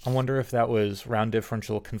 I wonder if that was round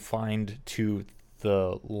differential confined to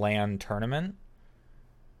the LAN tournament,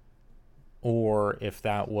 or if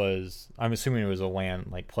that was, I'm assuming it was a LAN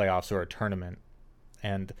like playoffs or a tournament,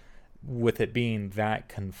 and with it being that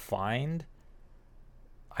confined,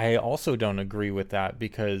 I also don't agree with that,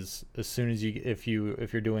 because as soon as if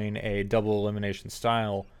you're doing a double elimination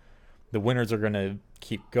style, the winners are going to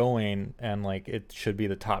keep going, and like it should be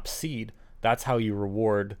the top seed. That's how you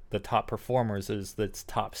reward the top performers, is that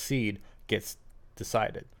top seed gets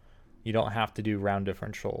decided. You don't have to do round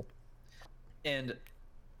differential. And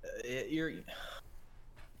here's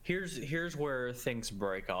where things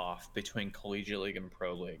break off between Collegiate League and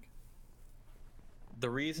Pro League. The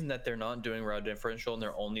reason that they're not doing round differential and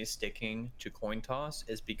they're only sticking to coin toss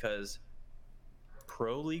is because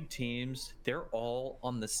Pro League teams, they're all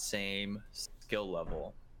on the same skill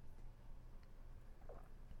level.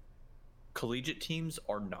 Collegiate teams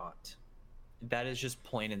are not. That is just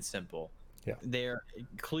plain and simple. Yeah. Their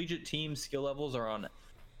collegiate team skill levels are on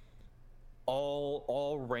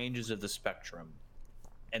all ranges of the spectrum.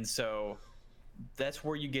 And so that's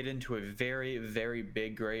where you get into a very, very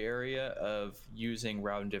big gray area of using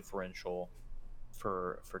round differential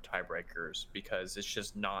for tiebreakers, because it's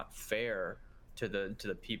just not fair to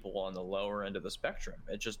the people on the lower end of the spectrum.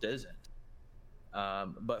 It just isn't.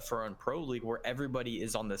 But for on Pro League, where everybody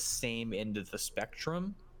is on the same end of the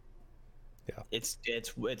spectrum, yeah, it's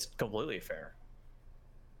completely fair.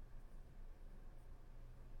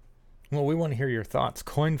 Well, we want to hear your thoughts.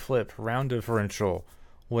 Coin flip, round differential,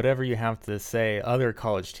 whatever you have to say. Other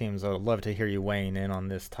college teams, I would love to hear you weighing in on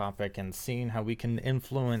this topic and seeing how we can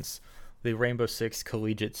influence the Rainbow Six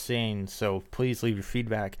collegiate scene. So please leave your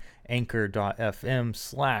feedback.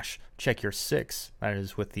 Anchor.fm/check-your-six. That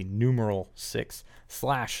is with the numeral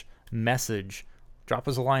 6/message. Drop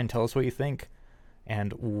us a line. Tell us what you think.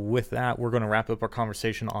 And with that, we're going to wrap up our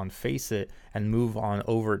conversation on Face It and move on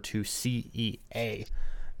over to CEA.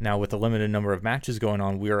 Now, with a limited number of matches going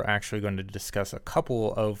on, we are actually going to discuss a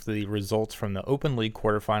couple of the results from the Open League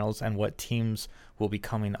quarterfinals and what teams will be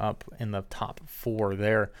coming up in the top 4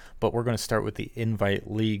 there. But we're going to start with the Invite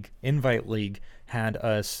League. Invite League had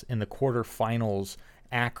us in the quarterfinals,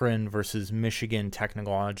 Akron versus Michigan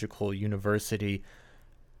Technological University.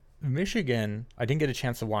 Michigan, I didn't get a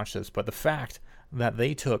chance to watch this, but the fact that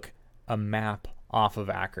they took a map off of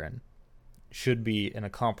Akron should be an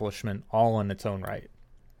accomplishment all in its own right.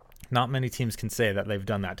 Not many teams can say that they've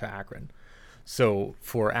done that to Akron. So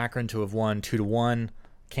for Akron to have won 2-1,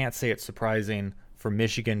 can't say it's surprising. For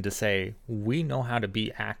Michigan to say, we know how to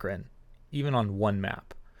beat Akron, even on one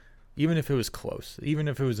map, even if it was close, even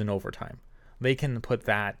if it was in overtime. They can put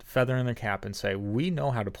that feather in their cap and say, we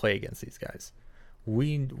know how to play against these guys.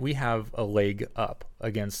 We have a leg up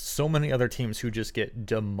against so many other teams who just get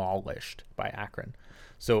demolished by Akron.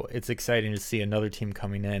 So it's exciting to see another team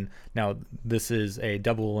coming in. Now, this is a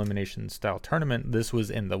double elimination style tournament. This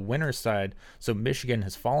was in the winner's side. So Michigan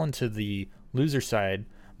has fallen to the loser side,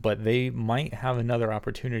 but they might have another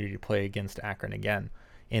opportunity to play against Akron again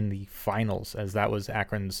in the finals, as that was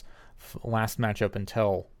Akron's last matchup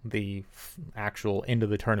until the actual end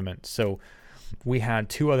of the tournament. So we had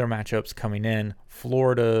 2 other matchups coming in: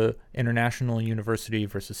 Florida International University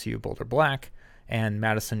versus CU Boulder Black, and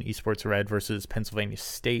Madison Esports Red versus Pennsylvania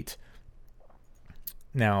State.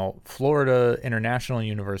 Now, Florida International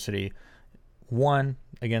University won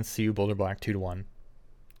against CU Boulder Black 2-1.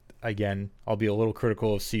 Again, I'll be a little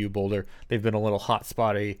critical of CU Boulder. They've been a little hot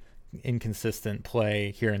spotty, inconsistent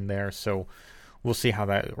play here and there, so we'll see how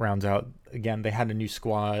that rounds out. Again, they had a new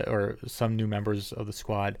squad, or some new members of the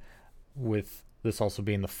squad. With this also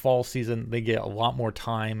being the fall season, they get a lot more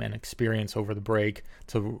time and experience over the break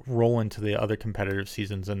to roll into the other competitive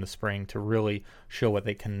seasons in the spring to really show what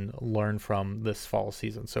they can learn from this fall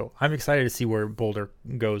season. So I'm excited to see where Boulder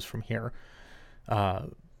goes from here.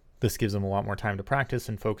 This gives them a lot more time to practice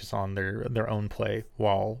and focus on their own play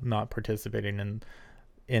while not participating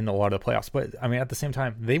in a lot of the playoffs. But I mean, at the same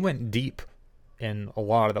time, they went deep in a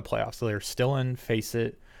lot of the playoffs. So they're still in Face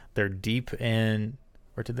It. They're deep in...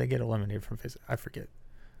 Or did they get eliminated from Face It? I forget.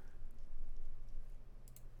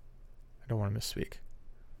 I don't want to misspeak.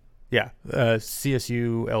 Yeah,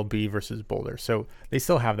 CSU LB versus Boulder. So they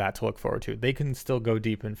still have that to look forward to. They can still go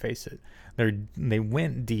deep and Face It. They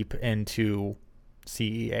went deep into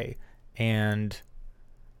CEA. And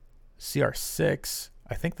CR6,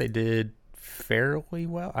 I think they did fairly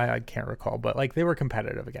well. I can't recall, but like they were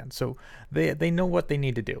competitive again. So they know what they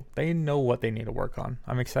need to do. They know what they need to work on.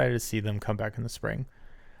 I'm excited to see them come back in the spring.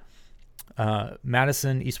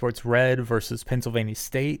 Madison Esports Red versus Pennsylvania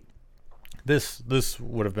State. This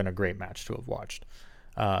would have been a great match to have watched.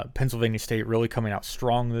 Pennsylvania State really coming out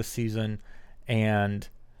strong this season, and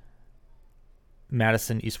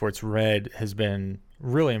Madison Esports Red has been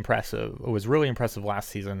really impressive. It was really impressive last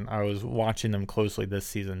season. I was watching them closely this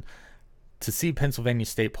season. To see Pennsylvania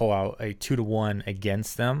State pull out a 2-1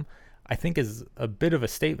 against them, I think is a bit of a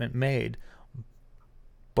statement made.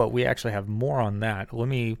 But we actually have more on that. Let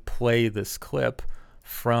me play this clip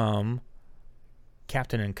from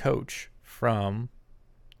captain and coach from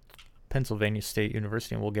Pennsylvania State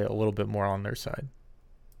University, and we'll get a little bit more on their side.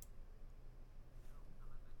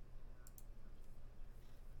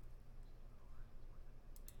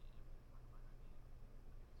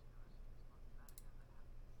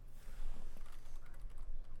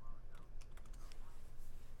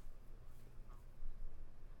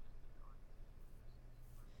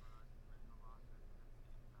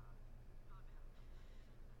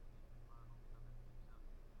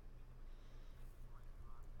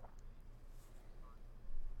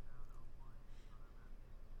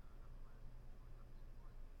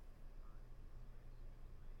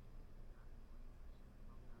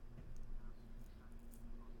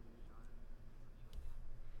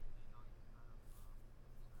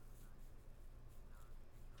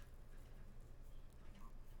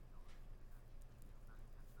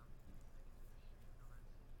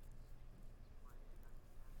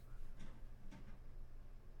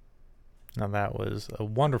 Now that was a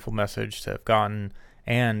wonderful message to have gotten,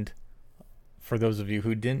 and for those of you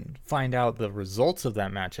who didn't find out the results of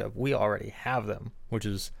that matchup, we already have them, which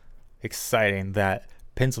is exciting that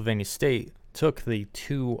Pennsylvania State took the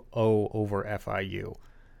 2-0 over FIU.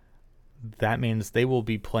 that means they will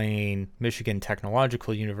be playing Michigan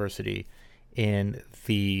Technological University in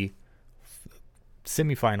the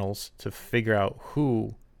semifinals to figure out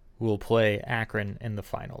who will play Akron in the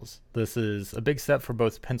finals. This is a big step for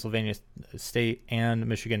both Pennsylvania State and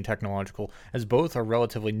Michigan Technological, as both are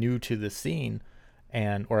relatively new to the scene,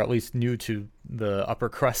 or at least new to the upper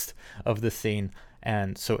crust of the scene.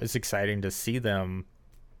 And so it's exciting to see them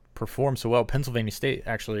perform so well. Pennsylvania State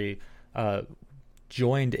actually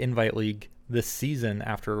joined Invite League this season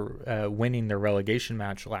after winning their relegation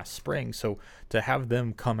match last spring. So to have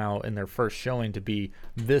them come out in their first showing to be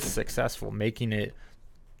this successful, making it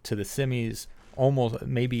to the semis, almost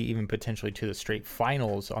maybe even potentially to the straight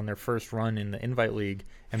finals on their first run in the Invite League,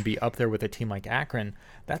 and be up there with a team like Akron,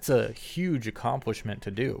 that's a huge accomplishment to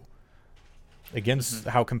do against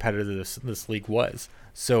how competitive this league was.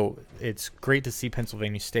 So it's great to see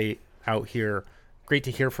Pennsylvania State out here. Great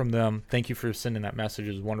to hear from them. Thank you for sending that message.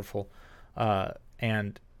 It was wonderful.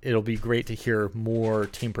 And it'll be great to hear more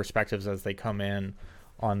team perspectives as they come in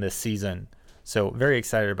on this season. So very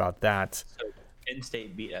excited about that. So Penn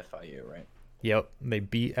State beat FIU, right? Yep, they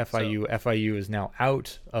beat FIU. So, FIU is now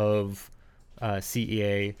out of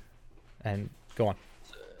CEA. And go on.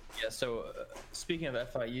 So speaking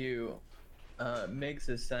of FIU, Miggs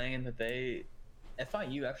is saying that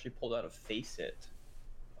FIU actually pulled out of Face It.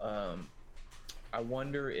 I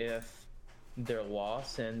wonder if their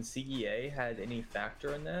loss in CEA had any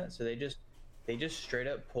factor in that. So they just straight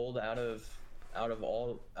up pulled out of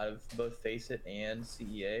both Face It and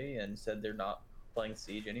CEA and said they're not playing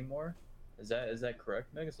Siege anymore. Is that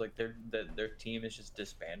correct, Miggs? Like their team is just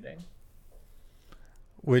disbanding.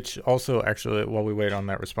 Which also, actually, while we wait on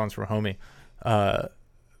that response from Homie, that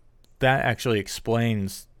actually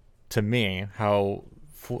explains to me how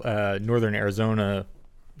Northern Arizona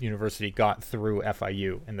University got through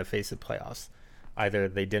FIU in the Face It playoffs. Either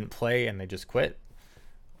they didn't play and they just quit,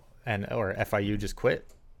 or FIU just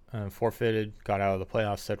quit, forfeited, got out of the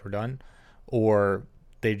playoffs, said we're done, or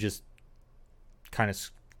they just kind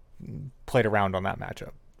of played around on that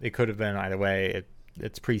matchup. It could have been either way.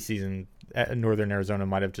 It's preseason. Northern Arizona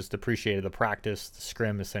might have just appreciated the practice, the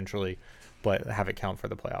scrim essentially, but have it count for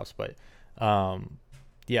the playoffs. But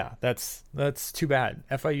yeah, that's too bad.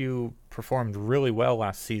 FIU performed really well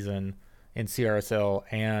last season in CRSL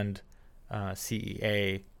and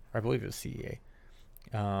CEA. I believe it was CEA.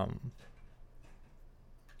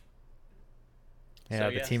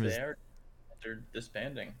 The team they're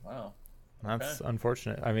disbanding. Wow. That's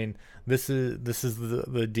unfortunate. I mean, this is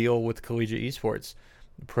the deal with collegiate esports.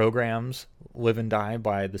 Programs live and die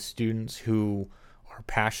by the students who are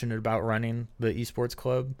passionate about running the esports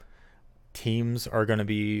club. Teams are going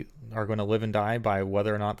to live and die by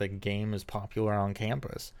whether or not the game is popular on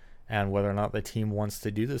campus and whether or not the team wants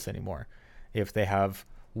to do this anymore. If they have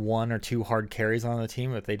one or two hard carries on the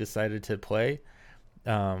team, if they decided to play,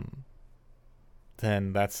 then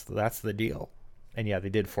that's the deal. And yeah, they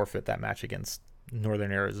did forfeit that match against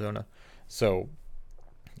Northern Arizona. So,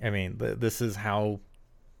 I mean, this is how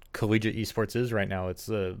collegiate esports is right now. It's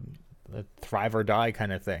a thrive or die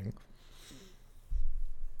kind of thing.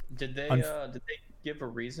 Did they give a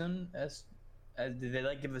reason did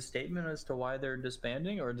they give a statement as to why they're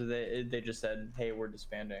disbanding, or did they just said, hey, we're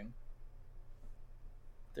disbanding?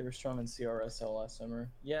 They were strong in CRSL last summer.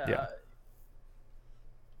 Yeah.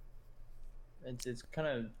 It's kind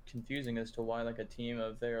of confusing as to why like a team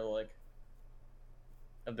of their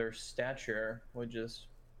stature would just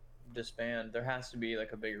disband. There has to be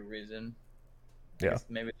like a bigger reason.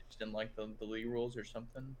 Maybe they just didn't like the league rules or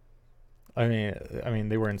something. I mean,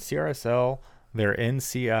 they were in CRSL. They're in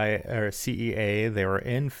CEA. They were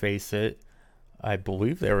in Face It. I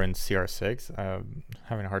believe they were in CR6. I'm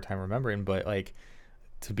having a hard time remembering, but like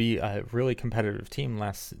to be a really competitive team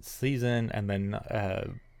last season and then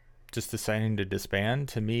just deciding to disband,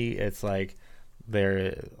 to me, it's like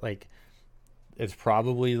it's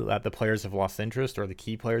probably that the players have lost interest or the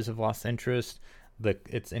key players have lost interest.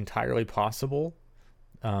 It's entirely possible.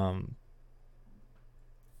 More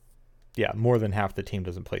than half the team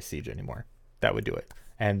doesn't play Siege anymore. That would do it.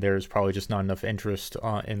 And there's probably just not enough interest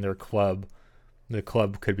in their club. The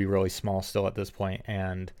club could be really small still at this point,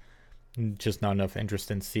 and just not enough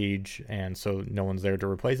interest in Siege, and so no one's there to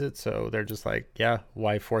replace it. So they're just like, yeah,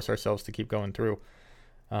 why force ourselves to keep going through?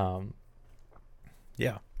 And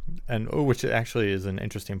which actually is an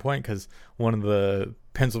interesting point, because one of the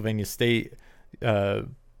Pennsylvania State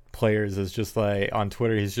players is just like on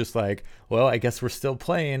Twitter, he's just like, well, I guess we're still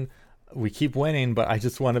playing. We keep winning, but I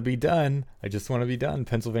just want to be done.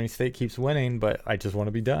 Pennsylvania State keeps winning, but I just want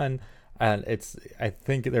to be done. And I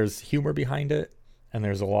think there's humor behind it. And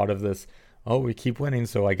there's a lot of this oh, we keep winning,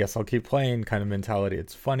 so I guess I'll keep playing kind of mentality.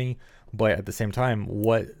 It's funny, but at the same time,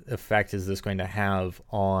 what effect is this going to have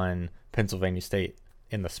on Pennsylvania State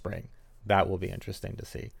in the spring? That will be interesting to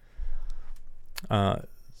see.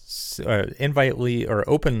 Invite league or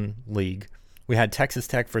open league, we had Texas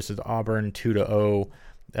Tech versus Auburn 2-0.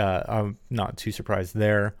 I'm not too surprised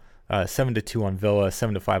there. 7-2 on Villa,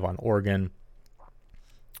 7-5 on Oregon.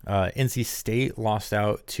 NC State lost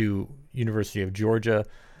out to University of Georgia,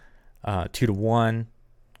 2-1.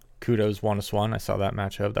 Kudos, Wanaswan. I saw that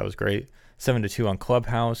matchup. That was great. 7-2 on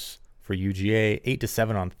Clubhouse for UGA.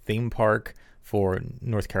 8-7 on Theme Park for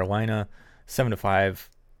North Carolina. 7-5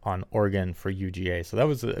 on Oregon for UGA. So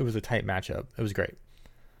it was a tight matchup. It was great.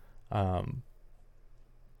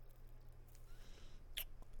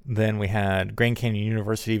 Then we had Grand Canyon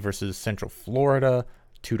University versus Central Florida,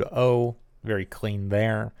 2-0. Very clean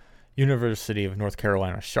there. University of North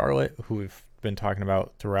Carolina Charlotte, who we've been talking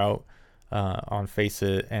about throughout on Face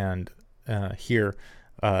It and here,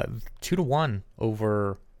 2-1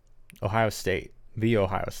 over Ohio State, the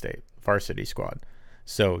Ohio State varsity squad.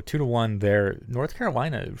 So 2-1 there. North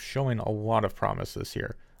Carolina is showing a lot of promise this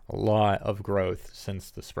year, a lot of growth since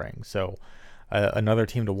the spring. So another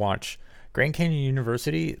team to watch. Grand Canyon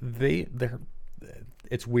University,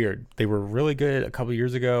 it's weird. They were really good a couple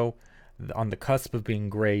years ago, on the cusp of being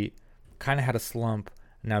great, kind of had a slump.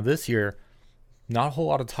 Now this year, not a whole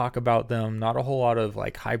lot of talk about them, not a whole lot of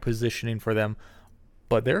like high positioning for them,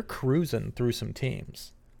 but they're cruising through some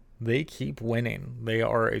teams. They keep winning. They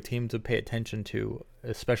are a team to pay attention to,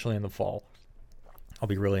 especially in the fall. I'll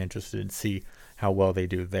be really interested to see how well they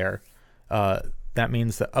do there. That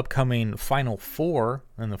means the upcoming Final Four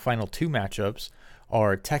and the final two matchups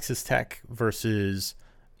are Texas Tech versus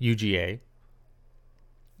UGA.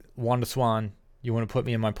 Wanda Swan, you want to put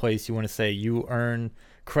me in my place. You want to say you earn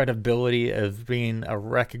credibility of being a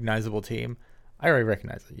recognizable team. I already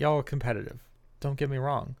recognize it. Y'all are competitive. Don't get me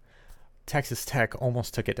wrong. Texas Tech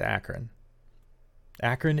almost took it to Akron.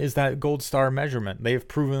 Akron is that gold star measurement. They have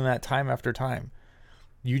proven that time after time.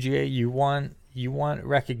 UGA, you want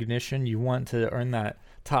recognition. You want to earn that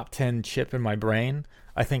top 10 chip in my brain.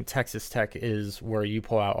 I think Texas Tech is where you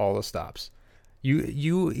pull out all the stops.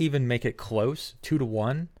 You even make it close,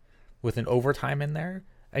 2-1, with an overtime in there,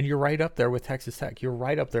 and you're right up there with Texas Tech. You're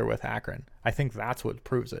right up there with Akron. I think that's what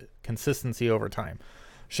proves it. Consistency over time.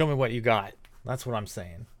 Show me what you got. That's what I'm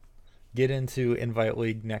saying. Get into Invite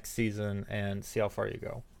League next season and see how far you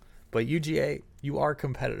go. But UGA, you are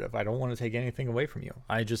competitive. I don't want to take anything away from you.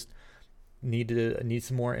 I just need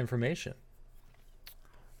some more information.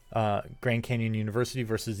 Grand Canyon University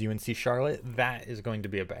versus UNC Charlotte. That is going to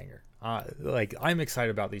be a banger. I'm excited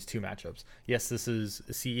about these two matchups. Yes, this is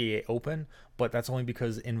CEA Open, but that's only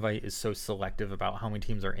because Invite is so selective about how many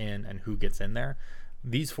teams are in and who gets in there.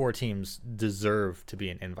 These four teams deserve to be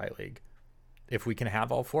an Invite League. If we can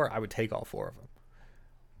have all four, I would take all four of them.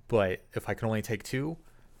 But if I can only take two,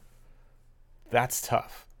 that's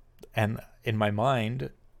tough. And in my mind,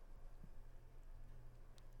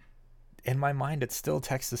 it's still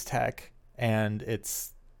Texas Tech, and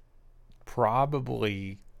it's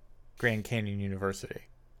probably Grand Canyon University.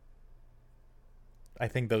 I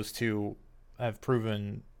think those two have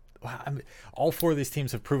proven, all four of these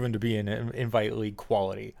teams have proven to be in Invite League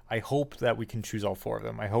quality. I hope that we can choose all four of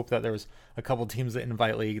them. I hope that there was a couple teams in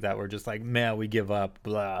Invite League that were just like, man, we give up,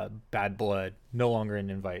 blah, bad blood, no longer in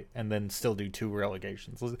Invite, and then still do two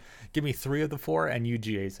relegations. Give me three of the four, and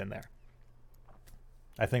UGA's in there.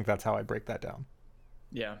 I think that's how I break that down.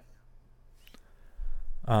 Yeah.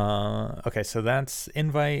 Okay, so that's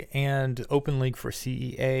Invite and Open League for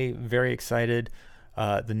CEA. Very excited.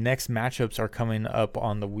 The next matchups are coming up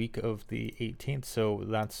on the week of the 18th, so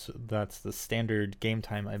that's the standard game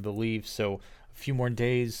time, I believe. So a few more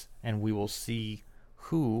days, and we will see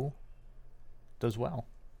who does well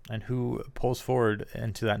and who pulls forward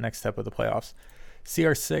into that next step of the playoffs.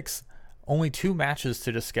 CR6, only two matches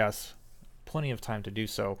to discuss. Plenty of time to do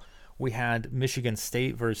so. We had Michigan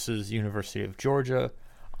State versus University of Georgia.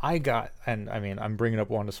 I'm bringing up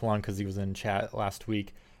Wanda Swan because he was in chat last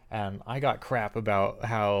week, and I got crap about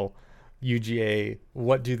how UGA,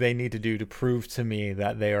 what do they need to do to prove to me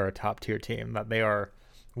that they are a top tier team, that they are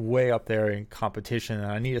way up there in competition,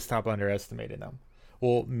 and I need to stop underestimating them.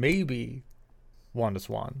 Well, maybe, Wanda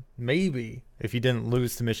Swan, maybe if you didn't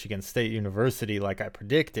lose to Michigan State University like I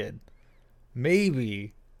predicted,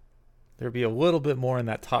 maybe there'd be a little bit more in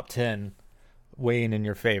that top 10 weighing in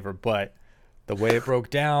your favor. But the way it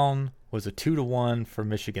broke down was a 2-1 for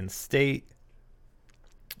Michigan State.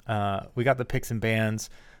 We got the picks and bans.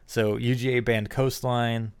 So UGA banned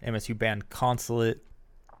Coastline, MSU banned Consulate,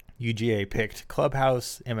 UGA picked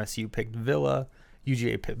Clubhouse, MSU picked Villa,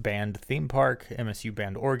 UGA banned Theme Park, MSU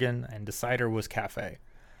banned Oregon, and decider was Cafe.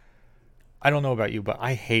 I don't know about you, but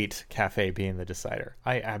I hate Cafe being the decider.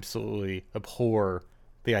 I absolutely abhor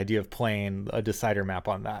the idea of playing a decider map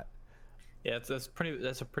on that. Yeah, that's a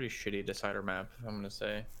pretty shitty decider map, I'm gonna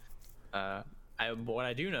say. What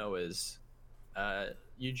I do know is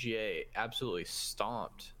UGA absolutely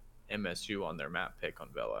stomped MSU on their map pick on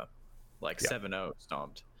Villa, like 7-0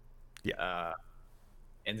 stomped. Yeah.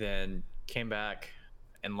 And then came back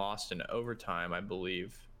and lost in overtime, I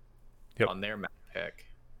believe, on their map pick.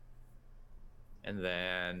 And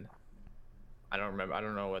then I don't remember. I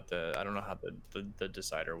don't know how the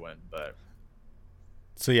decider went, but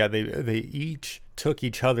so yeah, they each took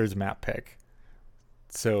each other's map pick.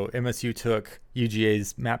 So MSU took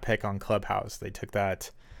UGA's map pick on Clubhouse. They took that.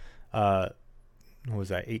 What was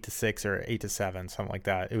that? 8-6 or 8-7, something like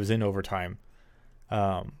that. It was in overtime.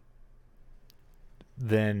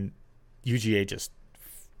 Then UGA just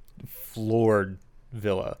floored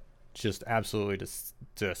Villa, just absolutely just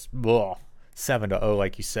 7-0,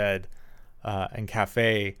 like you said, and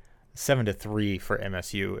Cafe 7-3 for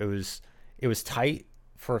MSU. It was tight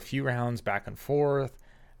for a few rounds back and forth,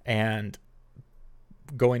 and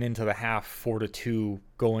going into the half 4-2,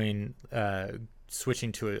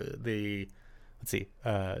 switching to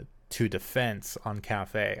to defense on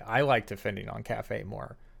Cafe. I like defending on Cafe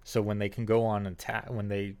more. So when they can go on attack, when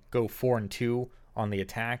they go 4-2 on the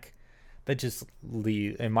attack, that just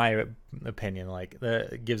in my opinion, like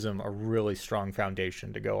that gives them a really strong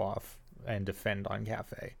foundation to go off and defend on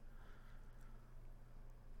Cafe.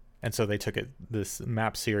 And so they took this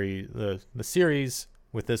map series, the series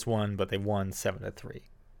with this one, but they won 7-3.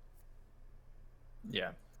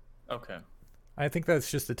 Yeah. Okay. I think that's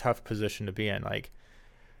just a tough position to be in. Like,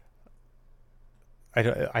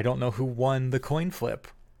 I don't know who won the coin flip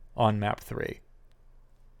on map 3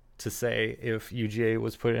 to say if UGA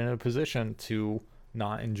was put in a position to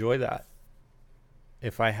not enjoy that.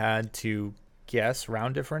 If I had to guess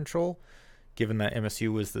round differential, given that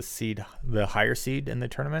MSU was the higher seed in the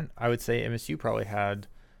tournament, I would say MSU probably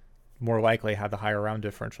more likely had the higher round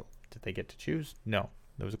differential. Did they get to choose? No,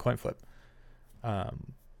 there was a coin flip. Or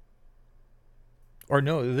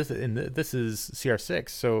no, this is CR6.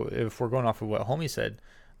 So if we're going off of what Homie said,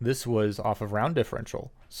 this was off of round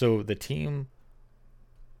differential. So the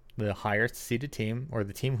higher seeded team, or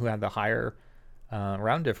the team who had the higher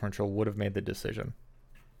round differential, would have made the decision.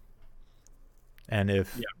 And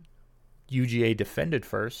if UGA defended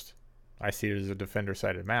first, I see it as a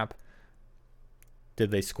defender-sided map,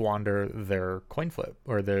 did they squander their coin flip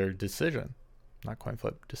or their decision? Not coin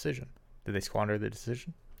flip, decision. Did they squander the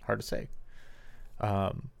decision? Hard to say.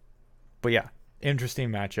 But yeah, interesting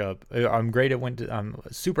matchup. I'm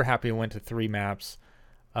super happy it went to 3 maps.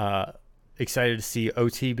 Excited to see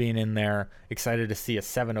OT being in there. Excited to see a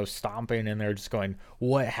 7-0 stomping in there. Just going,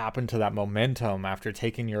 what happened to that momentum after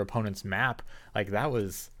taking your opponent's map? Like that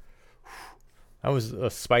was a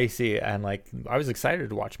spicy, and like I was excited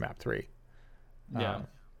to watch map 3. Yeah.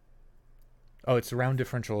 It's the round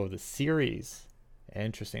differential of the series.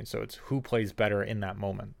 Interesting. So it's who plays better in that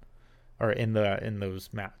moment, or in those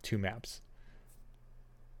 2 maps.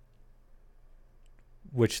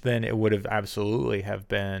 Which then it would have absolutely have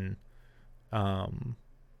been UGA.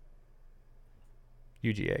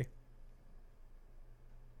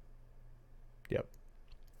 Yep.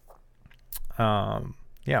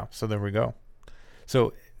 Yeah, so there we go.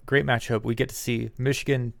 So great matchup. We get to see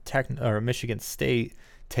Michigan State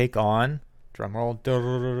take on,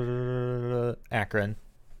 drumroll, Akron.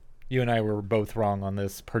 You and I were both wrong on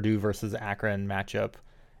this Purdue versus Akron matchup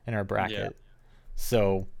in our bracket. Yeah.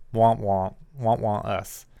 So want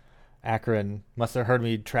us. Akron must have heard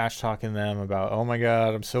me trash talking them about, oh my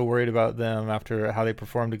God, I'm so worried about them after how they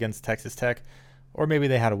performed against Texas Tech. Or maybe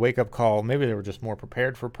they had a wake-up call. Maybe they were just more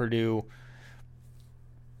prepared for Purdue.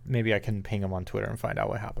 Maybe I can ping them on Twitter and find out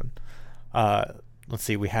what happened. Let's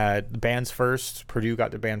see. We had the bans first. Purdue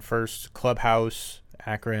got the ban first. Clubhouse,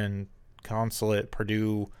 Akron, Consulate.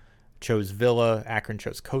 Purdue chose Villa. Akron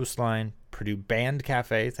chose Coastline. Purdue banned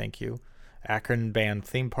Cafe. Thank you. Akron banned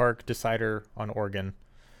Theme Park. Decider on Oregon.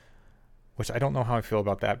 Which I don't know how I feel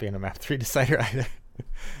about that being a map 3 decider either.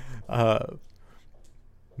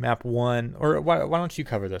 Map 1, or why don't you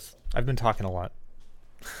cover this? I've been talking a lot.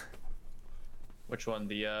 Which one?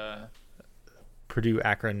 The Purdue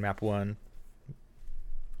Akron map 1.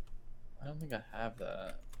 I don't think I have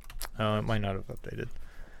that. Oh, it might not have updated.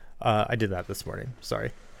 I did that this morning.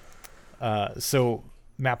 Sorry. So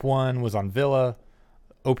map 1 was on Villa.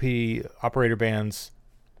 OP operator bans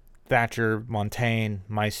Thatcher, Montaigne,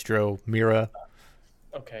 Maestro, Mira.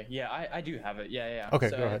 Okay, yeah, I do have it. Yeah, yeah. Okay,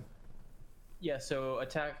 So, go ahead. Yeah, so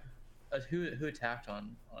attack. Who attacked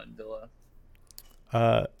on Villa?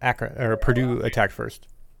 Akron or Purdue attacked first.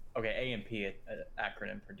 Okay, A&P,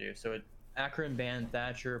 Akron and Purdue. So Akron banned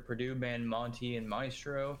Thatcher, Purdue banned Monty and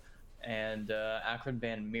Maestro, and Akron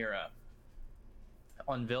banned Mira.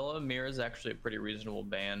 On Villa, Mira is actually a pretty reasonable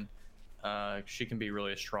ban. She can be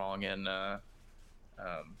really strong in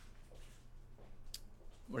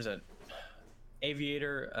what is it?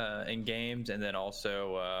 Aviator in games, and then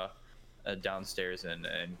also downstairs in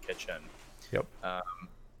kitchen. Yep.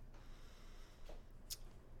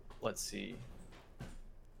 Let's see.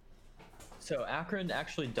 So Akron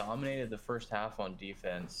actually dominated the first half on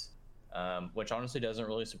defense, which honestly doesn't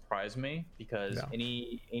really surprise me because No.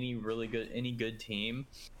 any good team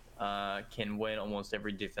can win almost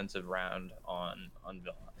every defensive round on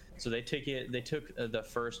Villa. So they took the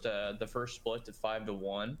first split to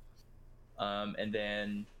 5-1, and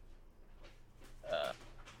then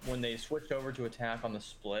when they switched over to attack on the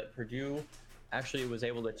split, Purdue actually was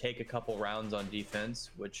able to take a couple rounds on defense,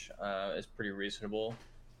 which is pretty reasonable.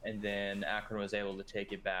 And then Akron was able to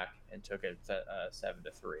take it back and took it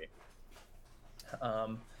 7-3.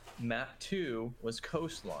 Map 2 was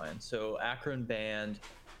Coastline. So Akron banned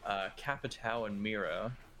Capitao and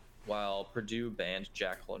Mira, while Purdue banned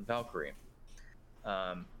Jackal and Valkyrie.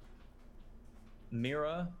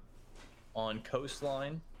 Mira on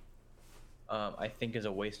Coastline, I think, is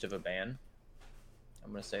a waste of a ban. I'm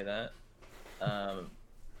going to say that.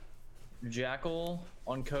 Jackal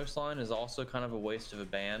on Coastline is also kind of a waste of a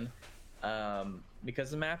ban,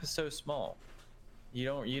 because the map is so small. You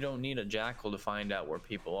don't need a Jackal to find out where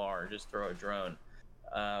people are. Just throw a drone.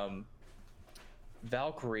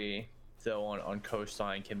 Valkyrie, though, on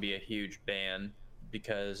Coastline can be a huge ban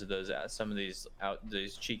because of those some of these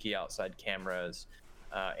cheeky outside cameras.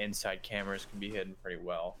 Inside cameras can be hidden pretty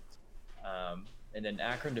well. And then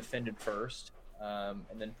Akron defended first.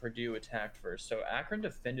 And then Purdue attacked first. So Akron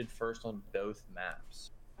defended first on both maps.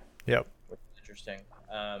 Yep. Which is interesting.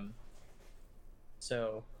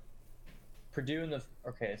 So Purdue in the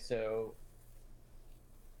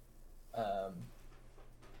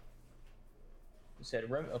you said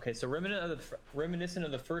reminiscent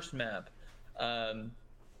of the first map,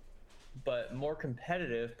 but more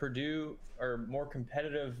competitive. Purdue or more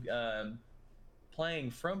competitive playing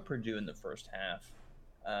from Purdue in the first half.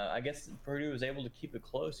 I guess Purdue was able to keep it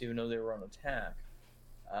close even though they were on attack.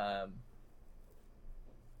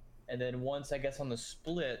 And then once, I guess, on the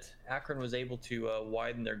split, Akron was able to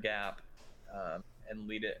widen their gap and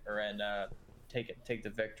lead it, take the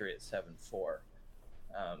victory at 7-4.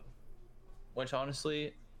 Which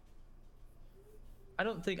honestly,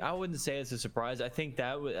 I wouldn't say it's a surprise. I think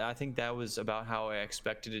that was about how I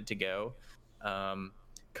expected it to go.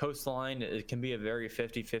 Coastline, it can be a very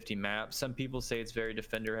 50-50 map. Some people say it's very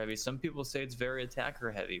defender heavy. Some people say it's very attacker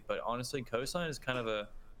heavy. But honestly, Coastline is kind of a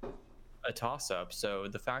toss up. So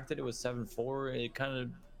the fact that it was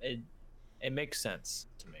 7-4, it makes sense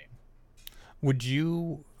to me. Would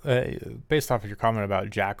you, based off of your comment about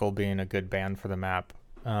Jackal being a good ban for the map,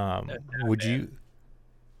 would you?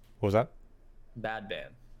 What was that? Bad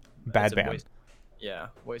ban. Bad ban.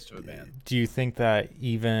 Waste of a ban. Do you think that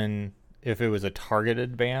even if it was a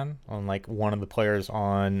targeted ban on, like, one of the players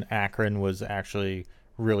on Akron was actually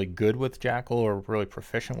really good with Jackal or really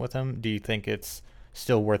proficient with him, do you think it's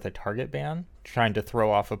still worth a target ban, trying to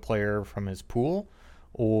throw off a player from his pool,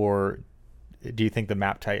 or do you think the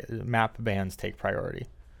map bans take priority?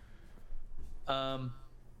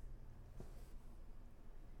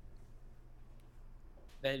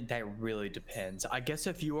 That really depends. I guess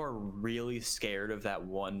if you are really scared of that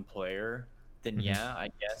one player, then yeah,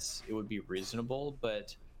 I guess it would be reasonable,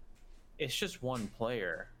 but it's just one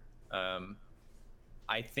player.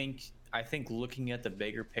 I think looking at the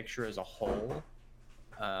bigger picture as a whole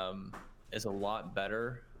is a lot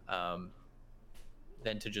better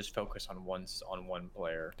than to just focus on one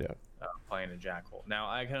player. Yeah. Playing a Jackal. Now,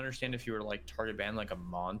 I can understand if you were to, like, target ban like a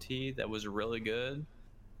Monty that was really good,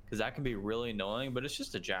 because that can be really annoying, but it's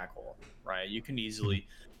just a Jackal, right? You can easily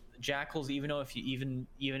Jackals, even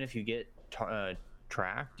if you get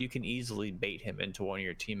tracked, you can easily bait him into one of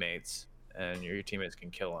your teammates, and your teammates can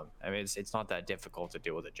kill him. I mean, it's not that difficult to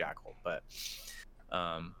deal with a Jackal, but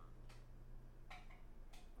I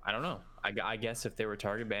don't know. I guess if they were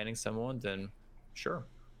target banning someone, then sure.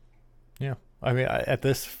 Yeah. I mean, at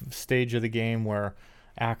this stage of the game where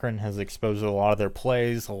Akron has exposed a lot of their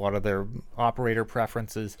plays, a lot of their operator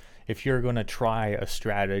preferences, if you're going to try a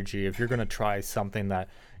strategy, if you're going to try something that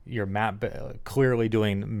your map, clearly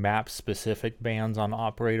doing map specific bans on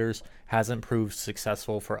operators hasn't proved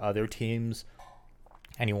successful for other teams,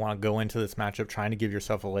 and you want to go into this matchup trying to give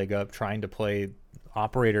yourself a leg up, trying to play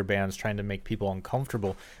operator bans, trying to make people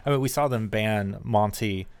uncomfortable. I mean, we saw them ban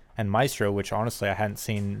Monty and Maestro, which honestly I hadn't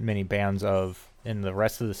seen many bans of in the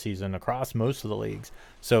rest of the season across most of the leagues.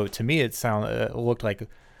 So to me, it looked like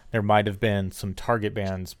there might have been some target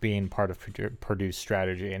bans being part of Purdue's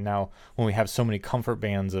strategy. And now when we have so many comfort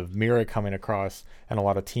bans of Mira coming across and a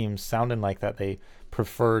lot of teams sounding like that they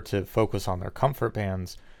prefer to focus on their comfort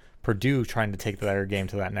bans, Purdue trying to take their game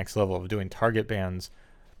to that next level of doing target bans,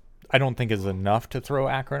 I don't think is enough to throw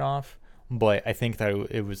Akron off, but I think that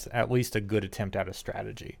it was at least a good attempt at a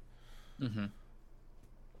strategy. Mm-hmm.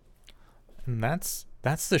 And that's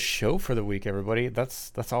the show for the week, everybody.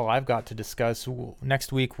 That's all I've got to discuss.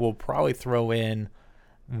 Next week we'll probably throw in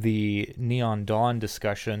the Neon Dawn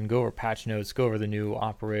discussion, go over patch notes, go over the new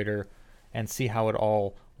operator, and see how it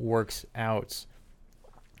all works out.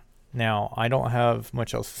 Now, I don't have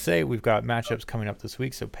much else to say. We've got matchups coming up this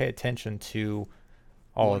week, so pay attention to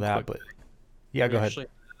all of that. But yeah, go ahead. We actually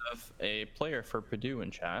have a player for Purdue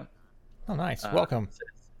in chat. Oh, nice. Welcome.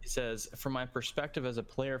 He says, from my perspective as a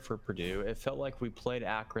player for Purdue, it felt like we played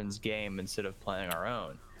Akron's game instead of playing our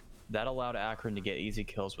own. That allowed Akron to get easy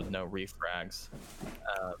kills with no refrags.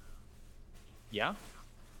 Yeah,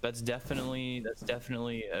 that's definitely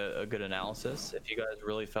a good analysis. If you guys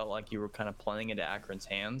really felt like you were kind of playing into Akron's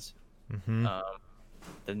hands,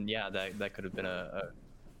 then yeah, that could have been a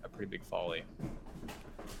pretty big folly.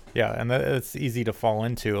 Yeah, and it's easy to fall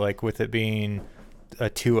into, like with it being a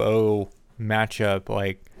 2-0 matchup,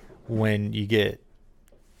 like when you get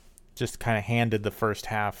just kind of handed the first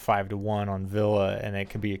half 5-1 on Villa, and it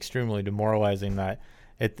can be extremely demoralizing that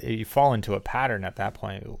you fall into a pattern at that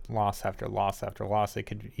point, loss after loss after loss. It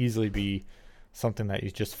could easily be something that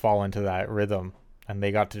you just fall into that rhythm, and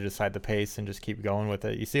they got to decide the pace and just keep going with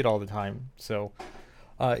it. You see it all the time. So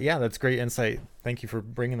yeah, that's great insight. Thank you for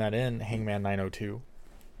bringing that in, Hangman 902.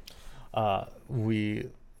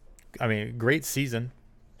 Great season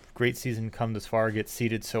come this far, get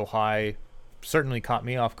seeded so high, certainly caught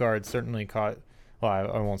me off guard, certainly caught, well,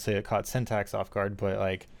 I won't say it caught Syntax off guard, but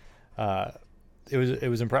like it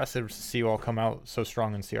was impressive to see you all come out so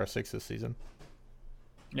strong in CR6 this season.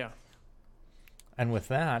 Yeah. And with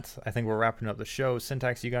that, I think we're wrapping up the show.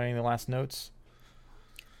 Syntax, you got any last notes?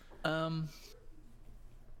 I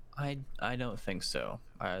don't think so.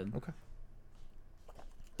 Okay.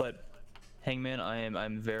 But Hangman,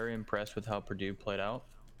 I'm very impressed with how Purdue played out.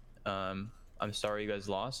 I'm sorry you guys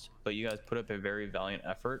lost, but you guys put up a very valiant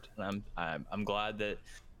effort, and I'm glad that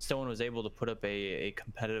someone was able to put up a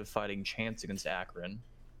competitive fighting chance against Akron.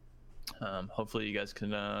 Hopefully you guys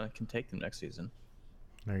can take them next season.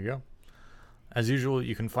 There you go. As usual,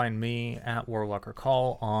 you can find me at Warlocker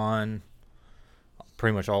Call on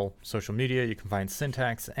pretty much all social media. You can find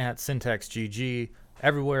Syntax at SyntaxGG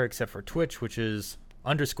everywhere except for Twitch, which is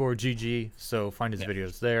 _GG. So find his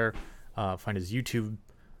videos there. Find his YouTube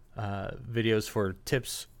videos for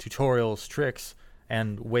tips, tutorials, tricks,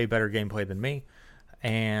 and way better gameplay than me.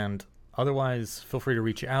 And otherwise, feel free to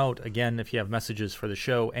reach out. Again, if you have messages for the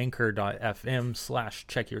show,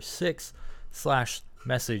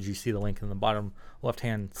 anchor.fm/check-your-6/message. You see the link in the bottom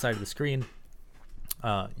left-hand side of the screen.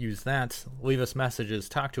 Use that. Leave us messages.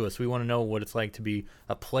 Talk to us. We want to know what it's like to be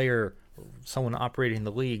a player, someone operating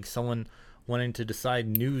the league, someone wanting to decide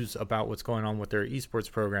news about what's going on with their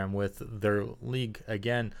esports program, with their league.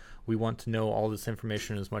 Again, we want to know all this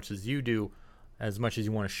information as much as you do, as much as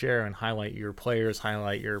you want to share and highlight your players,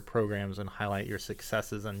 highlight your programs, and highlight your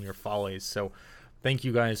successes and your follies. So thank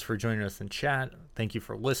you guys for joining us in chat. Thank you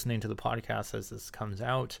for listening to the podcast as this comes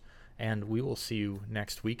out. And we will see you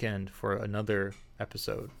next weekend for another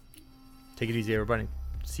episode. Take it easy, everybody.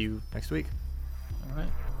 See you next week. All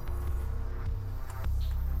right.